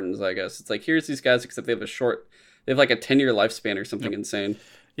Spartans, I guess. It's like, here's these guys, except they have like a 10-year lifespan or something insane.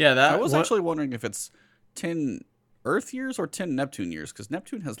 Yeah, I was actually wondering if it's 10 Earth years or 10 Neptune years, because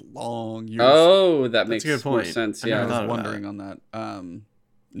Neptune has long years. Oh, that makes a good point. more sense. Yeah, I was wondering on that.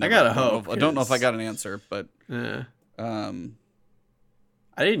 I gotta hope. I don't know if I got an answer, but I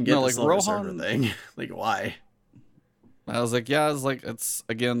didn't get the like Silver Rohan Surfer thing. Like, why? I was like, it's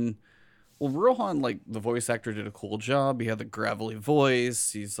again. Well, Rohan, like, the voice actor did a cool job. He had the gravelly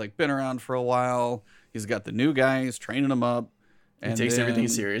voice. He's like been around for a while. He's got the new guys training him up. And he takes everything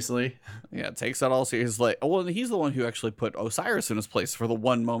seriously. Yeah, takes that all seriously. He's like, well, he's the one who actually put Osiris in his place for the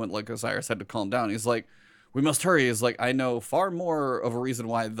one moment, like, Osiris had to calm down. He's like, we must hurry. He's like, I know far more of a reason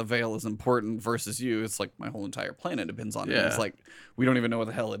why the veil is important versus you. It's like my whole entire planet depends on it. He's like, we don't even know what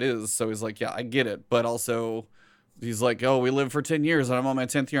the hell it is. So he's like, yeah, I get it. But also, he's like, oh, we live for 10 years and I'm on my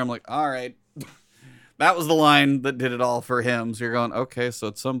 10th year. I'm like, all right. That was the line that did it all for him. So you're going, okay, so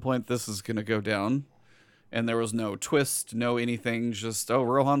at some point this is going to go down. And there was no twist, no anything. Just, oh,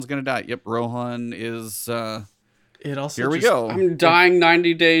 Rohan's going to die. Yep, Rohan is... It also here we go. I'm dying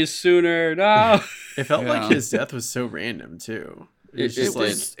 90 days sooner. No. It felt like his death was so random, too.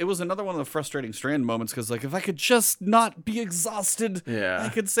 It was another one of the frustrating Strand moments, because, like, if I could just not be exhausted, I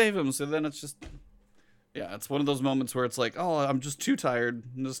could save him. So then it's just... Yeah, it's one of those moments where it's like, oh, I'm just too tired.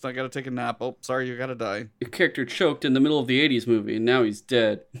 I got to take a nap. Oh, sorry, you got to die. Your character choked in the middle of the 80s movie, and now he's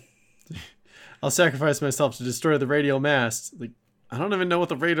dead. I'll sacrifice myself to destroy the radial mast. Like, I don't even know what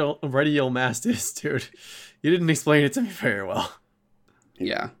the radial mast is, dude. You didn't explain it to me very well.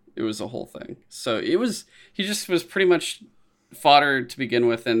 Yeah, it was a whole thing. So he just was pretty much fodder to begin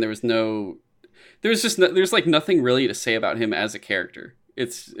with, and there's like nothing really to say about him as a character.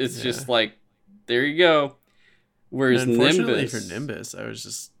 It's just like, there you go. Whereas unfortunately Nimbus, for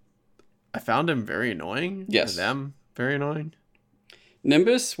Nimbus, I found him very annoying. Yes. Them very annoying.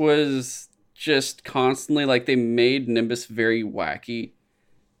 Nimbus was just constantly, like, they made Nimbus very wacky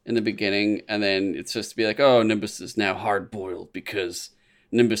in the beginning, and then it's just to be like, oh, Nimbus is now hard-boiled because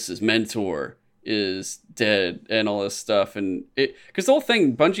Nimbus's mentor is dead and all this stuff. And because the whole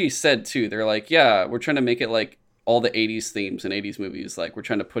thing, Bungie said too, they're like, yeah, we're trying to make it like all the 80s themes and 80s movies, like we're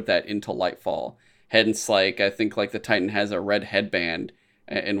trying to put that into Lightfall. Hence, like, I think like the Titan has a red headband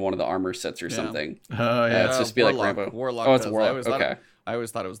in one of the armor sets or something. Oh yeah, it's just be like Rambo. Warlock. Oh, it's a Warlock. Okay. I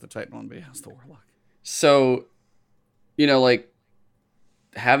always thought it was the Titan one, but yeah, it's the Warlock. So, like,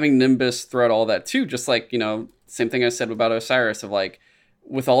 having Nimbus throughout all that too, just like, same thing I said about Osiris, of like,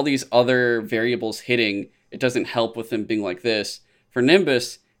 with all these other variables hitting, it doesn't help with them being like this. For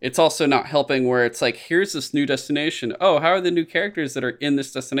Nimbus, it's also not helping where it's like, here's this new destination. Oh, how are the new characters that are in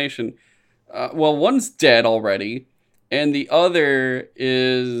this destination? Well, one's dead already, and the other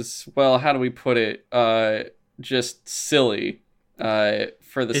is, well, how do we put it? Just silly.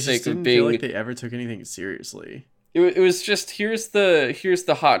 For the sake of being, feel like they ever took anything seriously. It was just, here's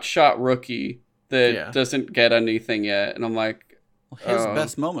the hot shot rookie that doesn't get anything yet, and I'm like, his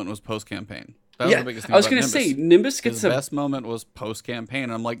best moment was post campaign. That was the biggest thing. I was gonna say Nimbus gets his best moment was post campaign.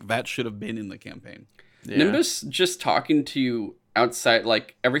 I'm like, that should have been in the campaign. Yeah. Nimbus just talking to you outside,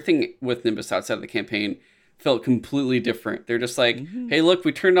 like everything with Nimbus outside of the campaign felt completely different. They're just like, hey, look,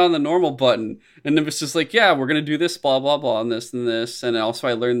 we turned on the normal button. And Nimbus is like, yeah, we're going to do this, blah, blah, blah, and this and this. And also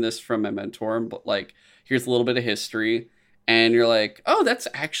I learned this from my mentor, but like, here's a little bit of history. And you're like, oh, that's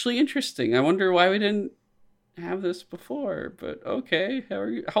actually interesting. I wonder why we didn't have this before, but okay.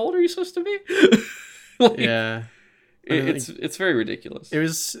 How old are you supposed to be? Yeah. I mean, It's very ridiculous.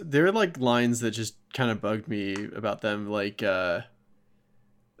 there were like lines that just kind of bugged me about them. Like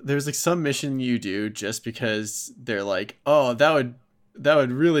there's like some mission you do just because they're like, oh, that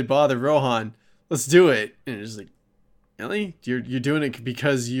would really bother Rohan. Let's do it. And it's just like, really? You're doing it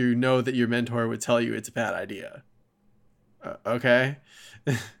because you know that your mentor would tell you it's a bad idea. Okay.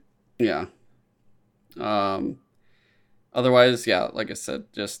 Yeah. Otherwise, yeah, like I said,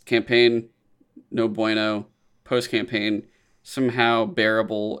 just campaign, no bueno. Post campaign, somehow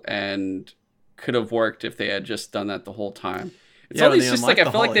bearable and could have worked if they had just done that the whole time. It's always just like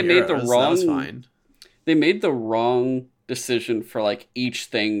I feel like they made the wrong. They made the wrong decision for like each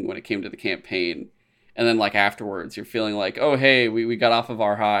thing when it came to the campaign, and then like afterwards, you're feeling like, oh hey, we got off of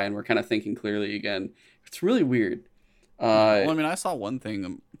our high and we're kind of thinking clearly again. It's really weird. Well, I mean, I saw one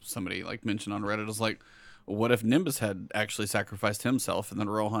thing somebody like mentioned on Reddit. It was like, what if Nimbus had actually sacrificed himself and then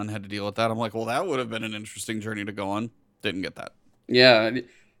Rohan had to deal with that? I'm like, well, that would have been an interesting journey to go on. Didn't get that. Yeah,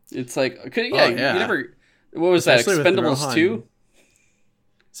 it's like, you never. What was especially that? Expendables 2?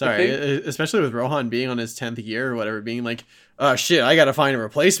 Sorry, especially with Rohan being on his 10th year or whatever, being like, oh shit, I gotta find a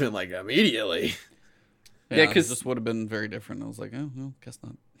replacement like immediately. Yeah, because this would have been very different. I was like, oh, well, guess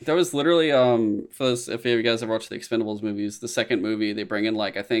not. That was literally for those, if you guys ever watched the Expendables movies, the second movie they bring in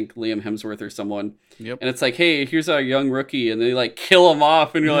like I think Liam Hemsworth or someone, and it's like, hey, here's our young rookie, and they like kill him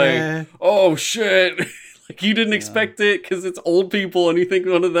off, and you're like, oh shit, like you didn't expect it because it's old people, and you think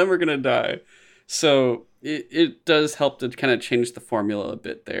one of them are gonna die. So it does help to kind of change the formula a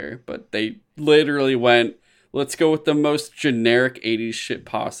bit there, but they literally went, let's go with the most generic 80s shit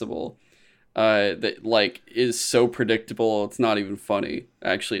possible. That like is so predictable it's not even funny.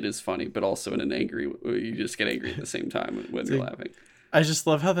 Actually it is funny, but also in an angry, you just get angry at the same time when you're laughing. I just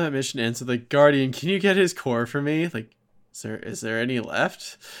love how that mission ends with like, Guardian, can you get his core for me? Like, is there any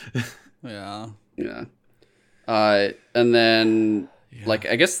left? Yeah. And then like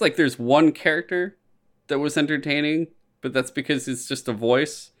I guess like there's one character that was entertaining, but that's because it's just a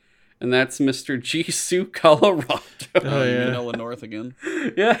voice. And that's Mr. Jisoo Colorado. Oh, yeah. Nolan North again.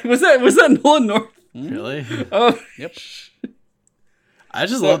 Yeah, was that Nolan North? Really? Oh, yep. I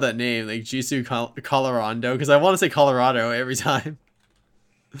just love that name, like Jisoo Colorado, because I want to say Colorado every time.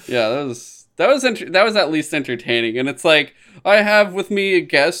 Yeah, that was at least entertaining. And it's like, I have with me a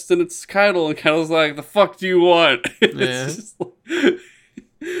guest, and it's Keitel, and Keitel's like, the fuck do you want? Yeah. It's just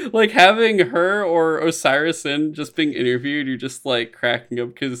like having her or Osiris in just being interviewed, you're just like cracking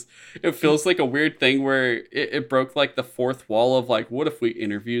up because it feels like a weird thing where it broke like the fourth wall of like, what if we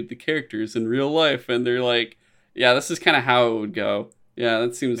pretty the characters in real life? And they're like, yeah, this is kind of how it would go. Yeah,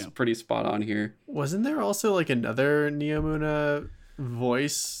 that seems pretty spot on here. Wasn't there also like another Neomuna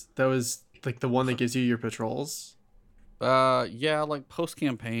voice that was like the one that gives you your patrols? Yeah, like post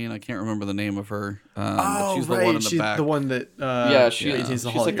campaign. I can't remember the name of her. But she's the one in the back. The one that she's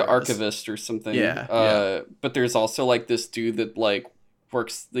like the archivist or something. Yeah. But there's also like this dude that like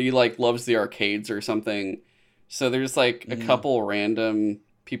loves the arcades or something. So there's like a couple random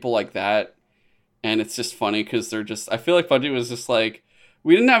people like that, and it's just funny because they're just. I feel like Bungie was just like,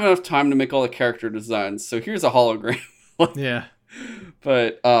 we didn't have enough time to make all the character designs, so here's a hologram. Yeah.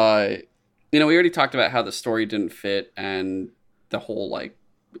 But we already talked about how the story didn't fit and the whole, like,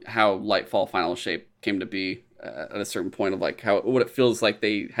 how Lightfall Final Shape came to be at a certain point of, like, what it feels like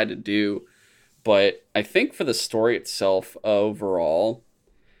they had to do. But I think for the story itself, overall,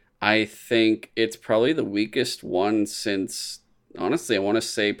 I think it's probably the weakest one since, honestly, I want to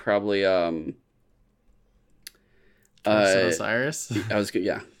say probably, Osiris? I was good,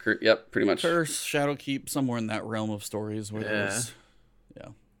 yeah. Yep, pretty much. Curse, Shadowkeep, somewhere in that realm of stories where there's...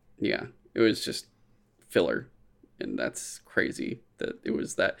 Yeah. It was just filler, and that's crazy that it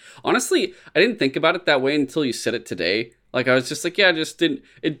was that. Honestly, I didn't think about it that way until you said it today. Like, I was just like, yeah, I just didn't...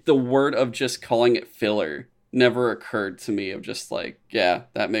 the word of just calling it filler never occurred to me of just like, yeah,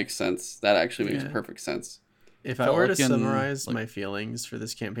 that makes sense. That actually makes perfect sense. If I were to summarize my feelings for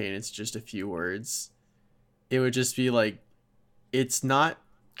this campaign, it's just a few words. It would just be like, it's not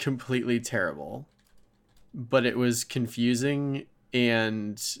completely terrible, but it was confusing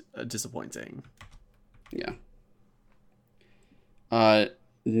and disappointing. Yeah.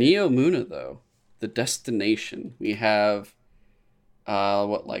 Neomuna, though, the destination. We have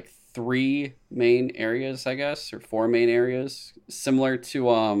like 3 main areas, I guess, or 4 main areas, similar to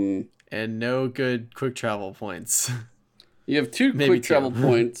and no good quick travel points. You have 2 quick travel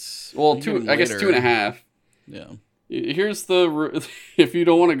points. Well, 2, I guess 2.5. Yeah. Here's the if you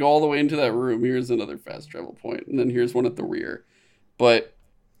don't want to go all the way into that room, here's another fast travel point, and then here's one at the rear. But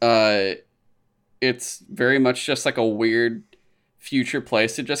it's very much just like a weird future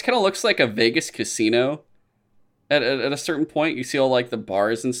place. It just kind of looks like a Vegas casino. at a certain point, you see all like the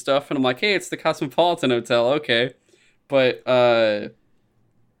bars and stuff, and I'm like, hey, it's the Cosmopolitan Hotel, okay. But the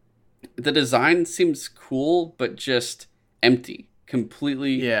design seems cool, but just empty,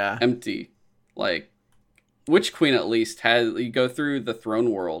 completely Yeah. empty. Like Witch Queen at least has you go through the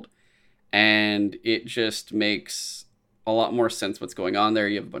throne world, and it just makes a lot more sense what's going on there.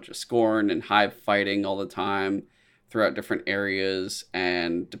 You have a bunch of Scorn and Hive fighting all the time throughout different areas,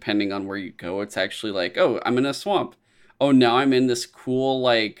 and depending on where you go, it's actually like, oh, I'm in a swamp. Oh, now I'm in this cool,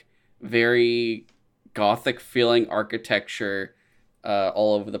 like, very gothic feeling architecture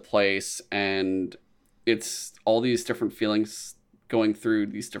all over the place, and it's all these different feelings going through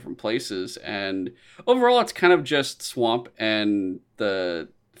these different places, and overall it's kind of just swamp and the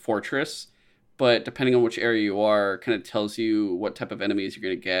fortress, but depending on which area you are, kind of tells you what type of enemies you're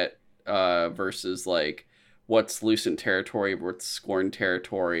going to get versus like what's Lucent territory, what's Scorn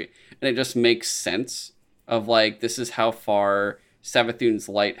territory, and it just makes sense of like this is how far Savathun's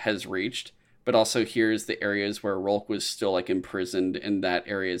light has reached, but also here's the areas where Rolk was still like imprisoned, and that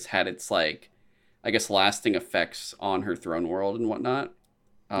area's had its like, I guess, lasting effects on her throne world and whatnot.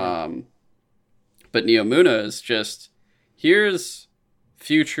 Yeah. But Neomuna is just, here's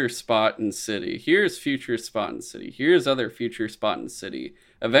future spot in city. Here's future spot in city. Here's other future spot in city.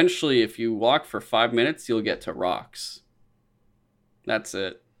 Eventually, if you walk for 5 minutes, you'll get to rocks. That's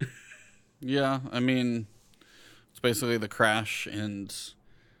it. Yeah, I mean, it's basically the crash, and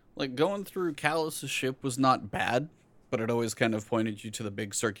like going through Callus's ship was not bad, but it always kind of pointed you to the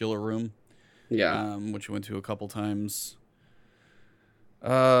big circular room, Yeah. which you went to a couple times.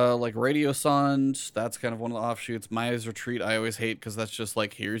 Like Radio Sond, that's kind of one of the offshoots. Maya's Retreat, I always hate because that's just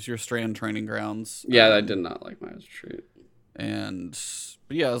like, here's your Strand training grounds. Yeah, I did not like my retreat.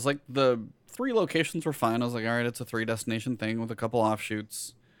 But yeah, it was like the 3 locations were fine. I was like, all right, it's a 3 destination thing with a couple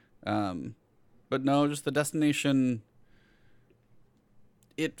offshoots. But no, just the destination,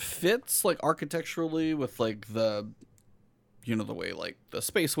 it fits like architecturally with like the, you know, the way like the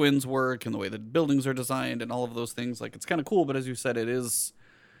space winds work and the way the buildings are designed and all of those things. Like, it's kind of cool, but as you said, it is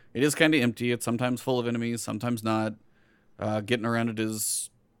kind of empty. It's sometimes full of enemies, sometimes not. Getting around it is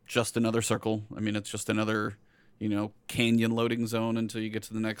just another circle. I mean, it's just another, you know, canyon loading zone until you get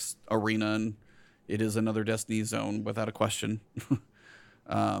to the next arena, and it is another Destiny zone without a question.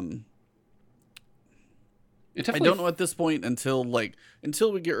 I don't know at this point until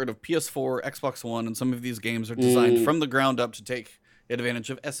we get rid of PS4, Xbox One, and some of these games are designed from the ground up to take advantage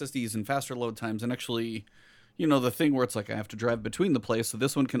of SSDs and faster load times, and actually, you know, the thing where it's like I have to drive between the place, so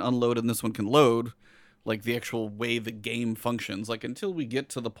this one can unload and this one can load, like the actual way the game functions. Like, until we get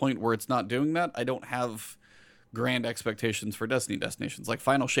to the point where it's not doing that, I don't have grand expectations for Destiny destinations. Like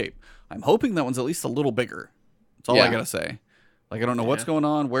Final Shape, I'm hoping that one's at least a little bigger. That's all I gotta say. Like, I don't know what's going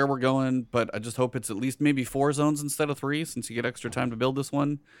on, where we're going, but I just hope it's at least maybe 4 zones instead of 3, since you get extra time to build this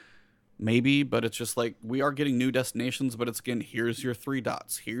one. Maybe, but it's just like, we are getting new destinations, but it's again, here's your 3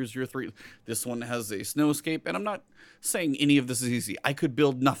 dots. Here's your 3. This one has a snowscape, and I'm not saying any of this is easy. I could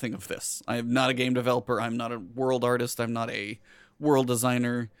build nothing of this. I am not a game developer. I'm not a world artist. I'm not a world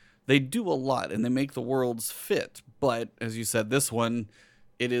designer. They do a lot, and they make the worlds fit. But, as you said, this one,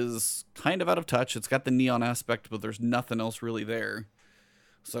 it is kind of out of touch. It's got the neon aspect, but there's nothing else really there.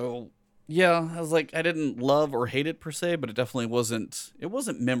 So, yeah, I was like, I didn't love or hate it per se, but it definitely wasn't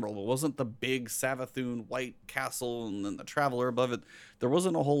memorable. It wasn't the big Savathun white castle and then the Traveler above it. There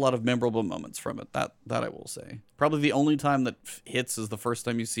wasn't a whole lot of memorable moments from it, that I will say. Probably the only time that hits is the first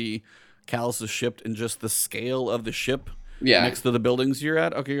time you see Callus's ship and just the scale of the ship next to the buildings you're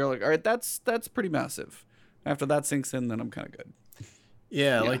at. Okay, you're like, all right, that's pretty massive. After that sinks in, then I'm kind of good.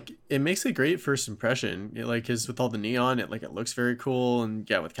 Yeah, like, it makes a great first impression. Like, because with all the neon, it looks very cool, and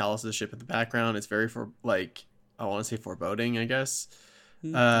yeah, with Callus's ship in the background, it's very I want to say foreboding, I guess,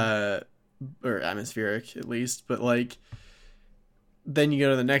 or atmospheric at least. But like, then you go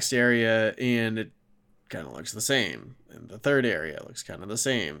to the next area, and it kind of looks the same, and the third area looks kind of the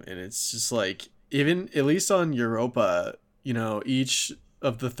same, and it's just like, even at least on Europa, you know, each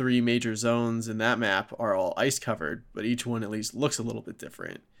of the 3 major zones in that map are all ice covered, but each one at least looks a little bit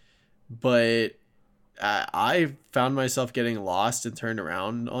different. But I found myself getting lost and turned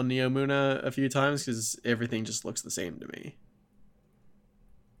around on Neomuna a few times because everything just looks the same to me.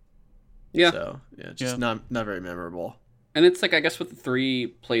 Yeah. So just not very memorable. And it's like, I guess with the 3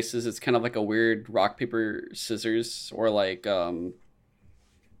 places, it's kind of like a weird rock, paper, scissors, or like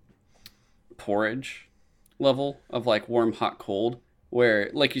porridge level of like warm, hot, cold. Where,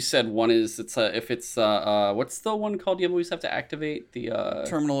 like you said, one is what's the one called you always have to activate the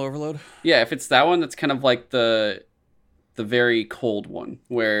Terminal overload. Yeah, if it's that one, that's kind of like the very cold one,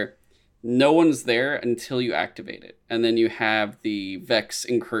 where no one's there until you activate it. And then you have the Vex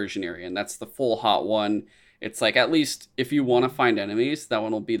incursion area, and that's the full hot one. It's like, at least if you want to find enemies, that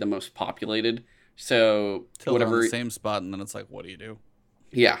one will be the most populated. So Till they're on whatever, the same spot, and then it's like, what do you do?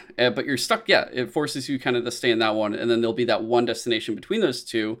 yeah, but you're stuck. Yeah, it forces you kind of to stay in that one, and then there'll be that one destination between those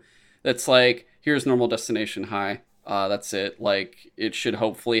two that's like, here's normal destination high. That's it. Like, it should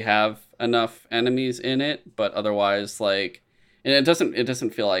hopefully have enough enemies in it, but otherwise, like, and it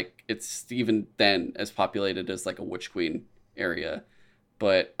doesn't feel like it's even then as populated as like a Witch Queen area.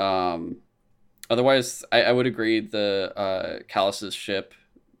 But otherwise, I would agree the Callus's ship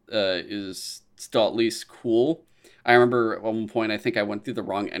is still at least cool. I remember at one point, I think I went through the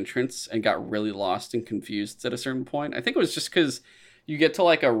wrong entrance and got really lost and confused at a certain point. I think it was just because you get to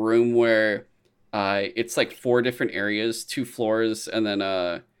like a room where it's like 4 different areas, 2 floors, and then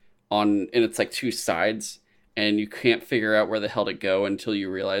and it's like 2 sides, and you can't figure out where the hell to go until you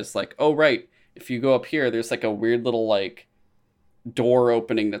realize, like, oh right, if you go up here, there's like a weird little like door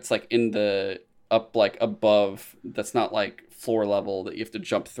opening that's like in the up like above, that's not like floor level, that you have to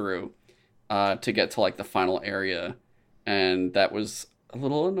jump through to get to like the final area. And that was a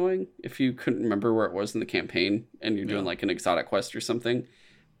little annoying if you couldn't remember where it was in the campaign and you're doing like an exotic quest or something.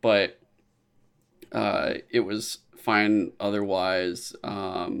 But it was fine otherwise.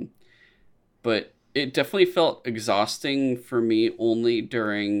 But it definitely felt exhausting for me only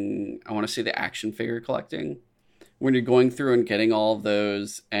during, I want to say, the action figure collecting. When you're going through and getting all of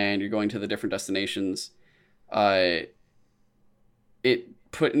those and you're going to the different destinations, it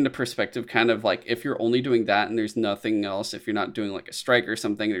put into perspective kind of like, if you're only doing that and there's nothing else, if you're not doing like a strike or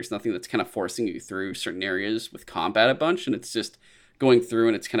something, there's nothing that's kind of forcing you through certain areas with combat a bunch, and it's just going through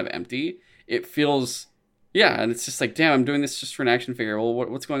and it's kind of empty. It feels, yeah, and it's just like, damn, I'm doing this just for an action figure. Well,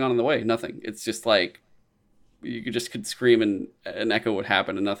 what's going on in the way? Nothing. It's just like, you could scream and an echo would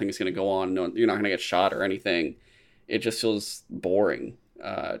happen and nothing is going to go on. No, you're not going to get shot or anything. It just feels boring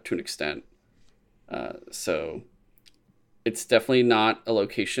to an extent. So it's definitely not a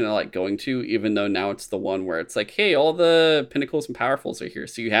location I like going to, even though now it's the one where it's like, hey, all the pinnacles and powerfuls are here,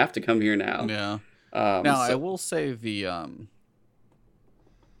 so you have to come here now. Yeah. I will say the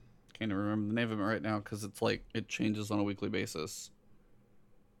can't even remember the name of it right now because it's like it changes on a weekly basis.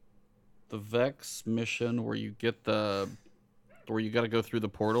 The Vex mission where you get where you got to go through the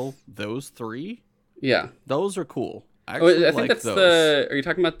portal. Those 3, yeah, those are cool. I think like that's those. Are you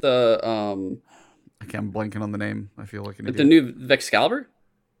talking about the I'm blanking on the name. I feel like an idiot. The new Vexcalibur?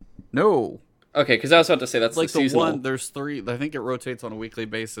 No. Okay, because I was about to say that's like the seasonal one. There's 3. I think it rotates on a weekly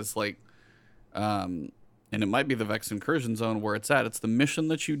basis. Like, and it might be the Vex Incursion Zone where it's at. It's the mission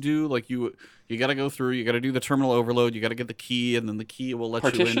that you do. Like you got to go through. You got to do the terminal overload. You got to get the key, and then the key will let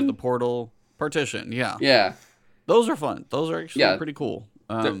you into the portal. Partition. Yeah. Yeah. Those are fun. Those are actually pretty cool.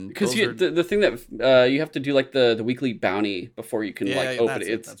 Because the thing that you have to do like the weekly bounty before you can open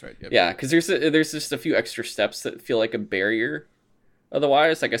it. That's right. Yep. Yeah, because there's just a few extra steps that feel like a barrier.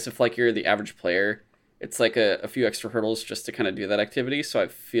 Otherwise, I guess if like you're the average player, it's like a few extra hurdles just to kind of do that activity. So I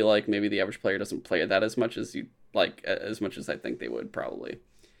feel like maybe the average player doesn't play that as much as as much as I think they would probably,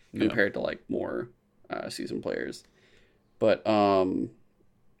 compared to like more seasoned players. But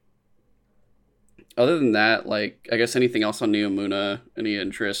other than that, like, I guess anything else on Neomuna, any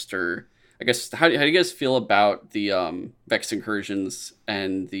interest, or I guess how do you guys feel about the Vex incursions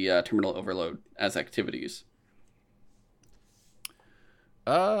and the terminal overload as activities?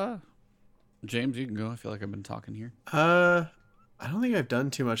 James, you can go. I feel like I've been talking here. I don't think I've done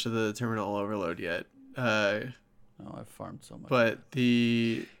too much of the terminal overload yet. I've farmed so much. But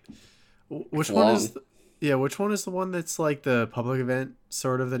which one is the one that's like the public event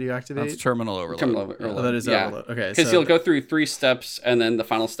sort of that you activate? That's terminal overload. Oh, that is overload. Okay, because you'll go through 3 steps, and then the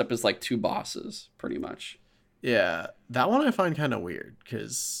final step is like 2 bosses, pretty much. Yeah, that one I find kind of weird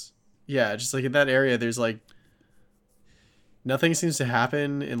because just like in that area, there's like nothing seems to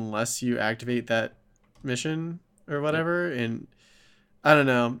happen unless you activate that mission or whatever, and I don't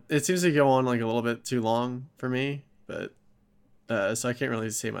know. It seems to go on like a little bit too long for me, but so I can't really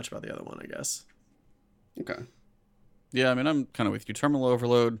say much about the other one, I guess. Okay. Yeah, I mean, I'm kind of with you. Terminal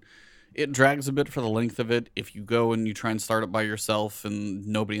overload, it drags a bit for the length of it. If you go and you try and start it by yourself and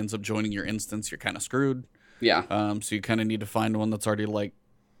nobody ends up joining your instance, you're kind of screwed. Yeah. So you kind of need to find one that's already like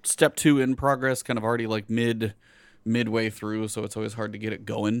step 2 in progress, kind of already like midway through. So it's always hard to get it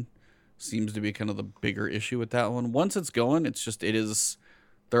going. Seems to be kind of the bigger issue with that one. Once it's going,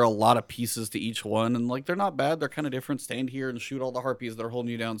 there are a lot of pieces to each one, and like they're not bad. They're kind of different. Stand here and shoot all the harpies that are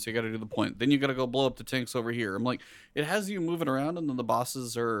holding you down, so you got to do the point. Then you got to go blow up the tanks over here. I'm like, it has you moving around, and then the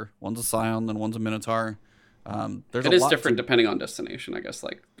bosses one's a Scion, then one's a Minotaur. It is different depending on destination, I guess,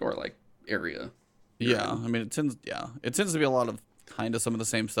 or area. Yeah, I mean, it tends to be a lot of kind of some of the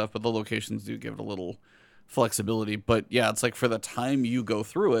same stuff, but the locations do give it a little flexibility. But yeah, it's like for the time you go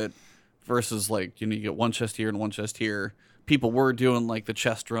through it versus like, you get one chest here and one chest here. People were doing like the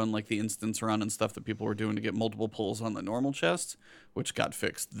chest run, like the instance run and stuff that people were doing to get multiple pulls on the normal chest, which got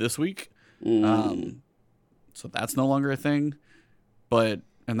fixed this week. So that's no longer a thing.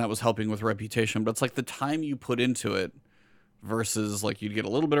 And that was helping with reputation. But it's like the time you put into it versus like you'd get a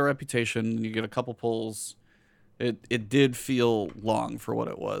little bit of reputation, you get a couple pulls. It did feel long for what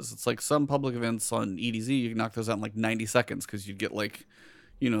it was. It's like some public events on EDZ, you can knock those out in like 90 seconds because you'd get like,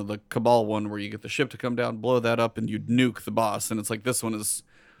 the Cabal one where you get the ship to come down, blow that up, and you'd nuke the boss. And it's like this one is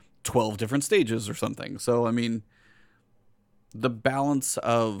 12 different stages or something. So, I mean, the balance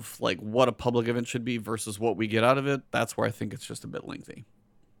of like what a public event should be versus what we get out of it, that's where I think it's just a bit lengthy.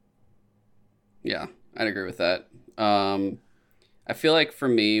 Yeah, I'd agree with that. I feel like for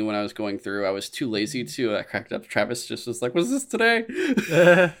me, when I was going through, I was too lazy to. I cracked up. Travis just was like, "Was this today?"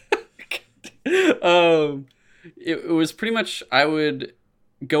 It was pretty much. I would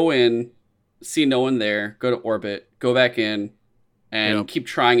go in, see no one there, go to orbit, go back in, and keep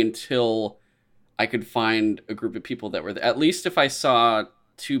trying until I could find a group of people that were there. At least if I saw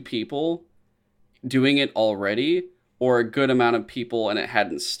 2 people doing it already, or a good amount of people and it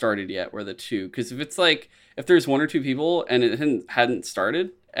hadn't started yet, were the 2. Because if it's like, if there's 1 or 2 people and it hadn't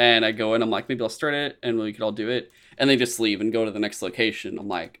started, and I go in, I'm like, maybe I'll start it and we could all do it, and they just leave and go to the next location, I'm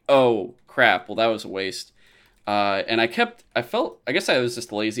like, oh crap, well that was a waste. And I guess I was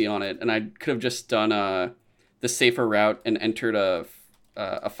just lazy on it, and I could have just done the safer route and entered a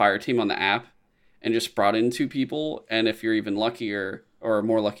fire team on the app and just brought in 2 people, and if you're even luckier or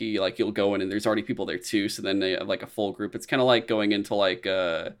more lucky, like you'll go in and there's already people there too, so then they have like a full group. It's kind of like going into like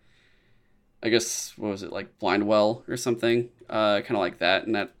I guess, what was it, like Blindwell or something, kind of like that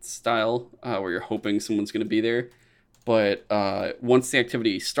in that style, where you're hoping someone's going to be there. But once the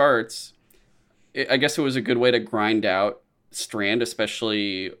activity starts, I guess it was a good way to grind out Strand,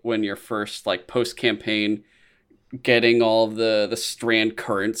 especially when you're first like post campaign getting all of the Strand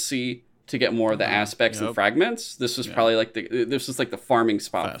currency to get more of the aspects and fragments. This was probably like the farming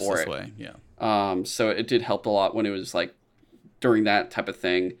spot for it. Way, yeah. So it did help a lot when it was like during that type of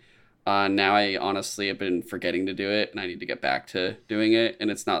thing. Now I honestly have been forgetting to do it, and I need to get back to doing it. And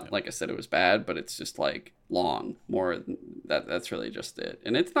it's not like I said it was bad, but it's just like long. More that's really just it.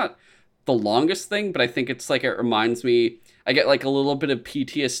 And it's not the longest thing, but I think it's like, it reminds me, I get like a little bit of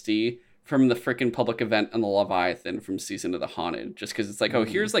PTSD from the freaking public event on the Leviathan from Season of the Haunted, just because it's like, oh,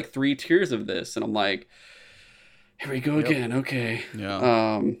 here's like 3 tiers of this, and I'm like, here we go again. Okay.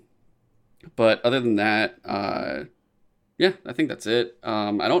 Yeah. But other than that, yeah, I think that's it.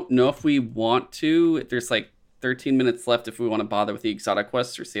 I don't know if we want to. There's like 13 minutes left if we want to bother with the exotic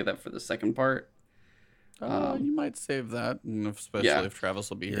quests or save that for the second part. You might save that, and especially if Travis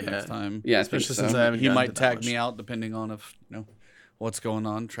will be here next time. Yeah, especially since I haven't. He might tag me out depending on if what's going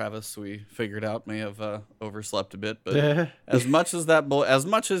on. Travis, we figured out, may have overslept a bit, but as much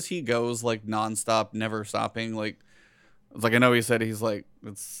as he goes like nonstop, never stopping, like it's like, I know he said he's like,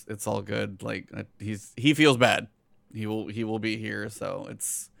 it's all good. Like he feels bad. He will be here, so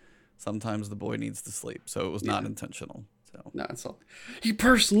it's sometimes the boy needs to sleep. So it was not intentional. So no, it's all he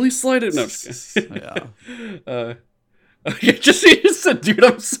personally slighted. No, just kidding. Yeah. You just said, dude,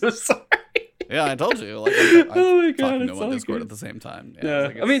 I'm so sorry. Yeah, I told you. Like, oh my god, talking it's to him on Discord good. at the same time.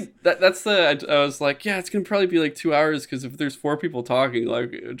 Yeah, I mean that's I was like, yeah, it's gonna probably be like 2 hours, because if there's 4 people talking,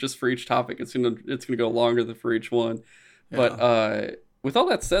 like just for each topic, it's gonna go longer than for each one. Yeah. But with all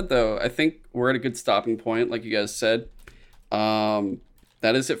that said, though, I think we're at a good stopping point, like you guys said. That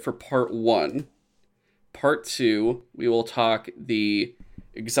is it for part 1. Part 2, we will talk the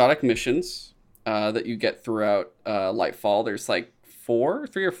exotic missions that you get throughout Lightfall. There's like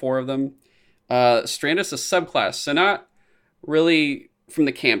 3 or 4 of them. Strand is a subclass, so not really from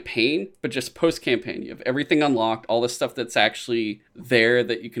the campaign, but just post-campaign. You have everything unlocked, all the stuff that's actually there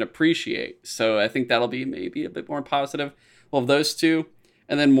that you can appreciate. So I think that'll be maybe a bit more positive. We'll have those 2,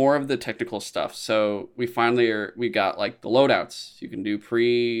 and then more of the technical stuff. So we got like the loadouts. You can do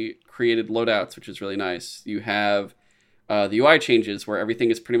pre-created loadouts, which is really nice. You have the UI changes where everything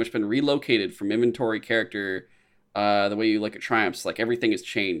has pretty much been relocated from inventory, character, the way you look at triumphs, like everything has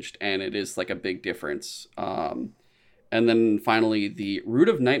changed, and it is like a big difference. And then finally, the Root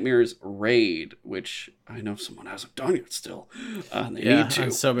of Nightmares raid, which I know someone hasn't done yet still. They need to.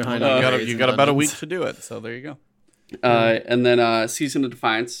 I'm so behind. You got about a week to do it, so there you go. And then Season of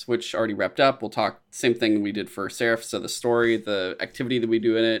Defiance, which already wrapped up. We'll talk same thing we did for Seraph. So the story, the activity that we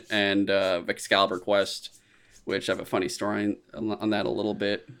do in it, and Excalibur quest. which I have a funny story on that a little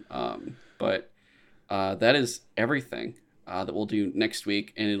bit. But that is everything that we'll do next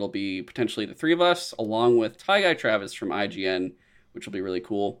week, and it'll be potentially the three of us, along with Ty Guy Travis from IGN, which will be really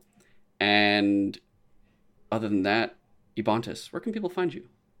cool. And other than that, Ebontis, where can people find you?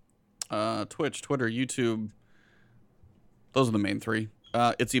 Twitch, Twitter, YouTube. Those are the main three.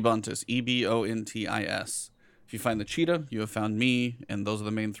 It's Ebontis, EBONTIS. If you find the cheetah, you have found me, and those are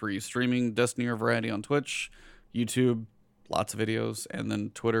the main three. Streaming Destiny or Variety on Twitch, YouTube, lots of videos, and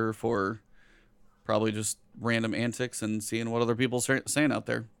then Twitter for probably just random antics and seeing what other people are saying out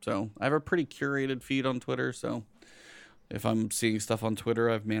there. So I have a pretty curated feed on Twitter, so if I'm seeing stuff on Twitter,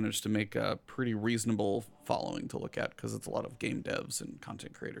 I've managed to make a pretty reasonable following to look at because it's a lot of game devs and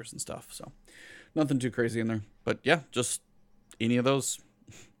content creators and stuff. So nothing too crazy in there. But yeah, just any of those.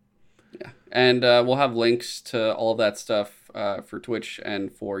 Yeah, and we'll have links to all of that stuff for Twitch and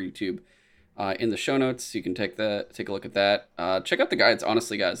for YouTube in the show notes. You can take a look at that. Check out the guides,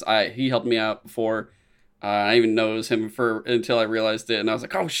 honestly, guys. He helped me out before. I didn't even know him until I realized it, and I was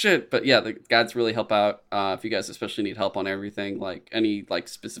like, oh shit. But yeah, the guides really help out if you guys especially need help on everything, like any like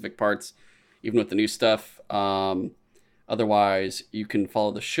specific parts, even with the new stuff. Otherwise, you can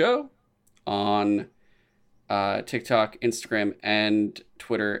follow the show on TikTok, Instagram, and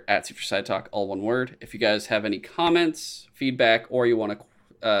Twitter at Side Talk, all one word. If you guys have any comments, feedback, or you want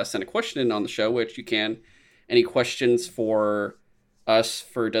to send a question in on the show, which you can, any questions for us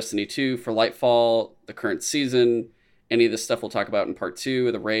for Destiny 2, for Lightfall, the current season, any of the stuff we'll talk about in part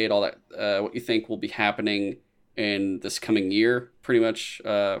 2, the raid, all that, what you think will be happening in this coming year, pretty much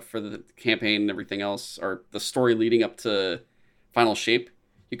for the campaign and everything else, or the story leading up to Final Shape,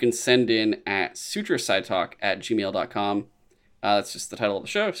 you can send in at sutresidetalk@gmail.com. That's just the title of the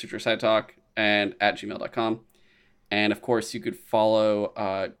show, sutresidetalk, and at gmail.com. And of course, you could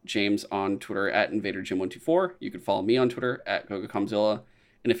follow James on Twitter at InvaderJim124. You could follow me on Twitter at GoGoComzilla.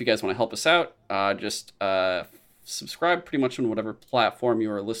 And if you guys want to help us out, just subscribe pretty much on whatever platform you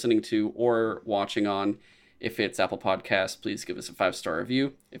are listening to or watching on. If it's Apple Podcasts, please give us a 5-star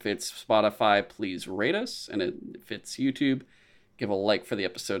review. If it's Spotify, please rate us. And if it's YouTube, give a like for the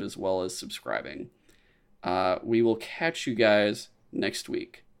episode as well as subscribing. We will catch you guys next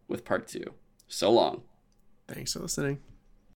week with part 2. So long. Thanks for listening.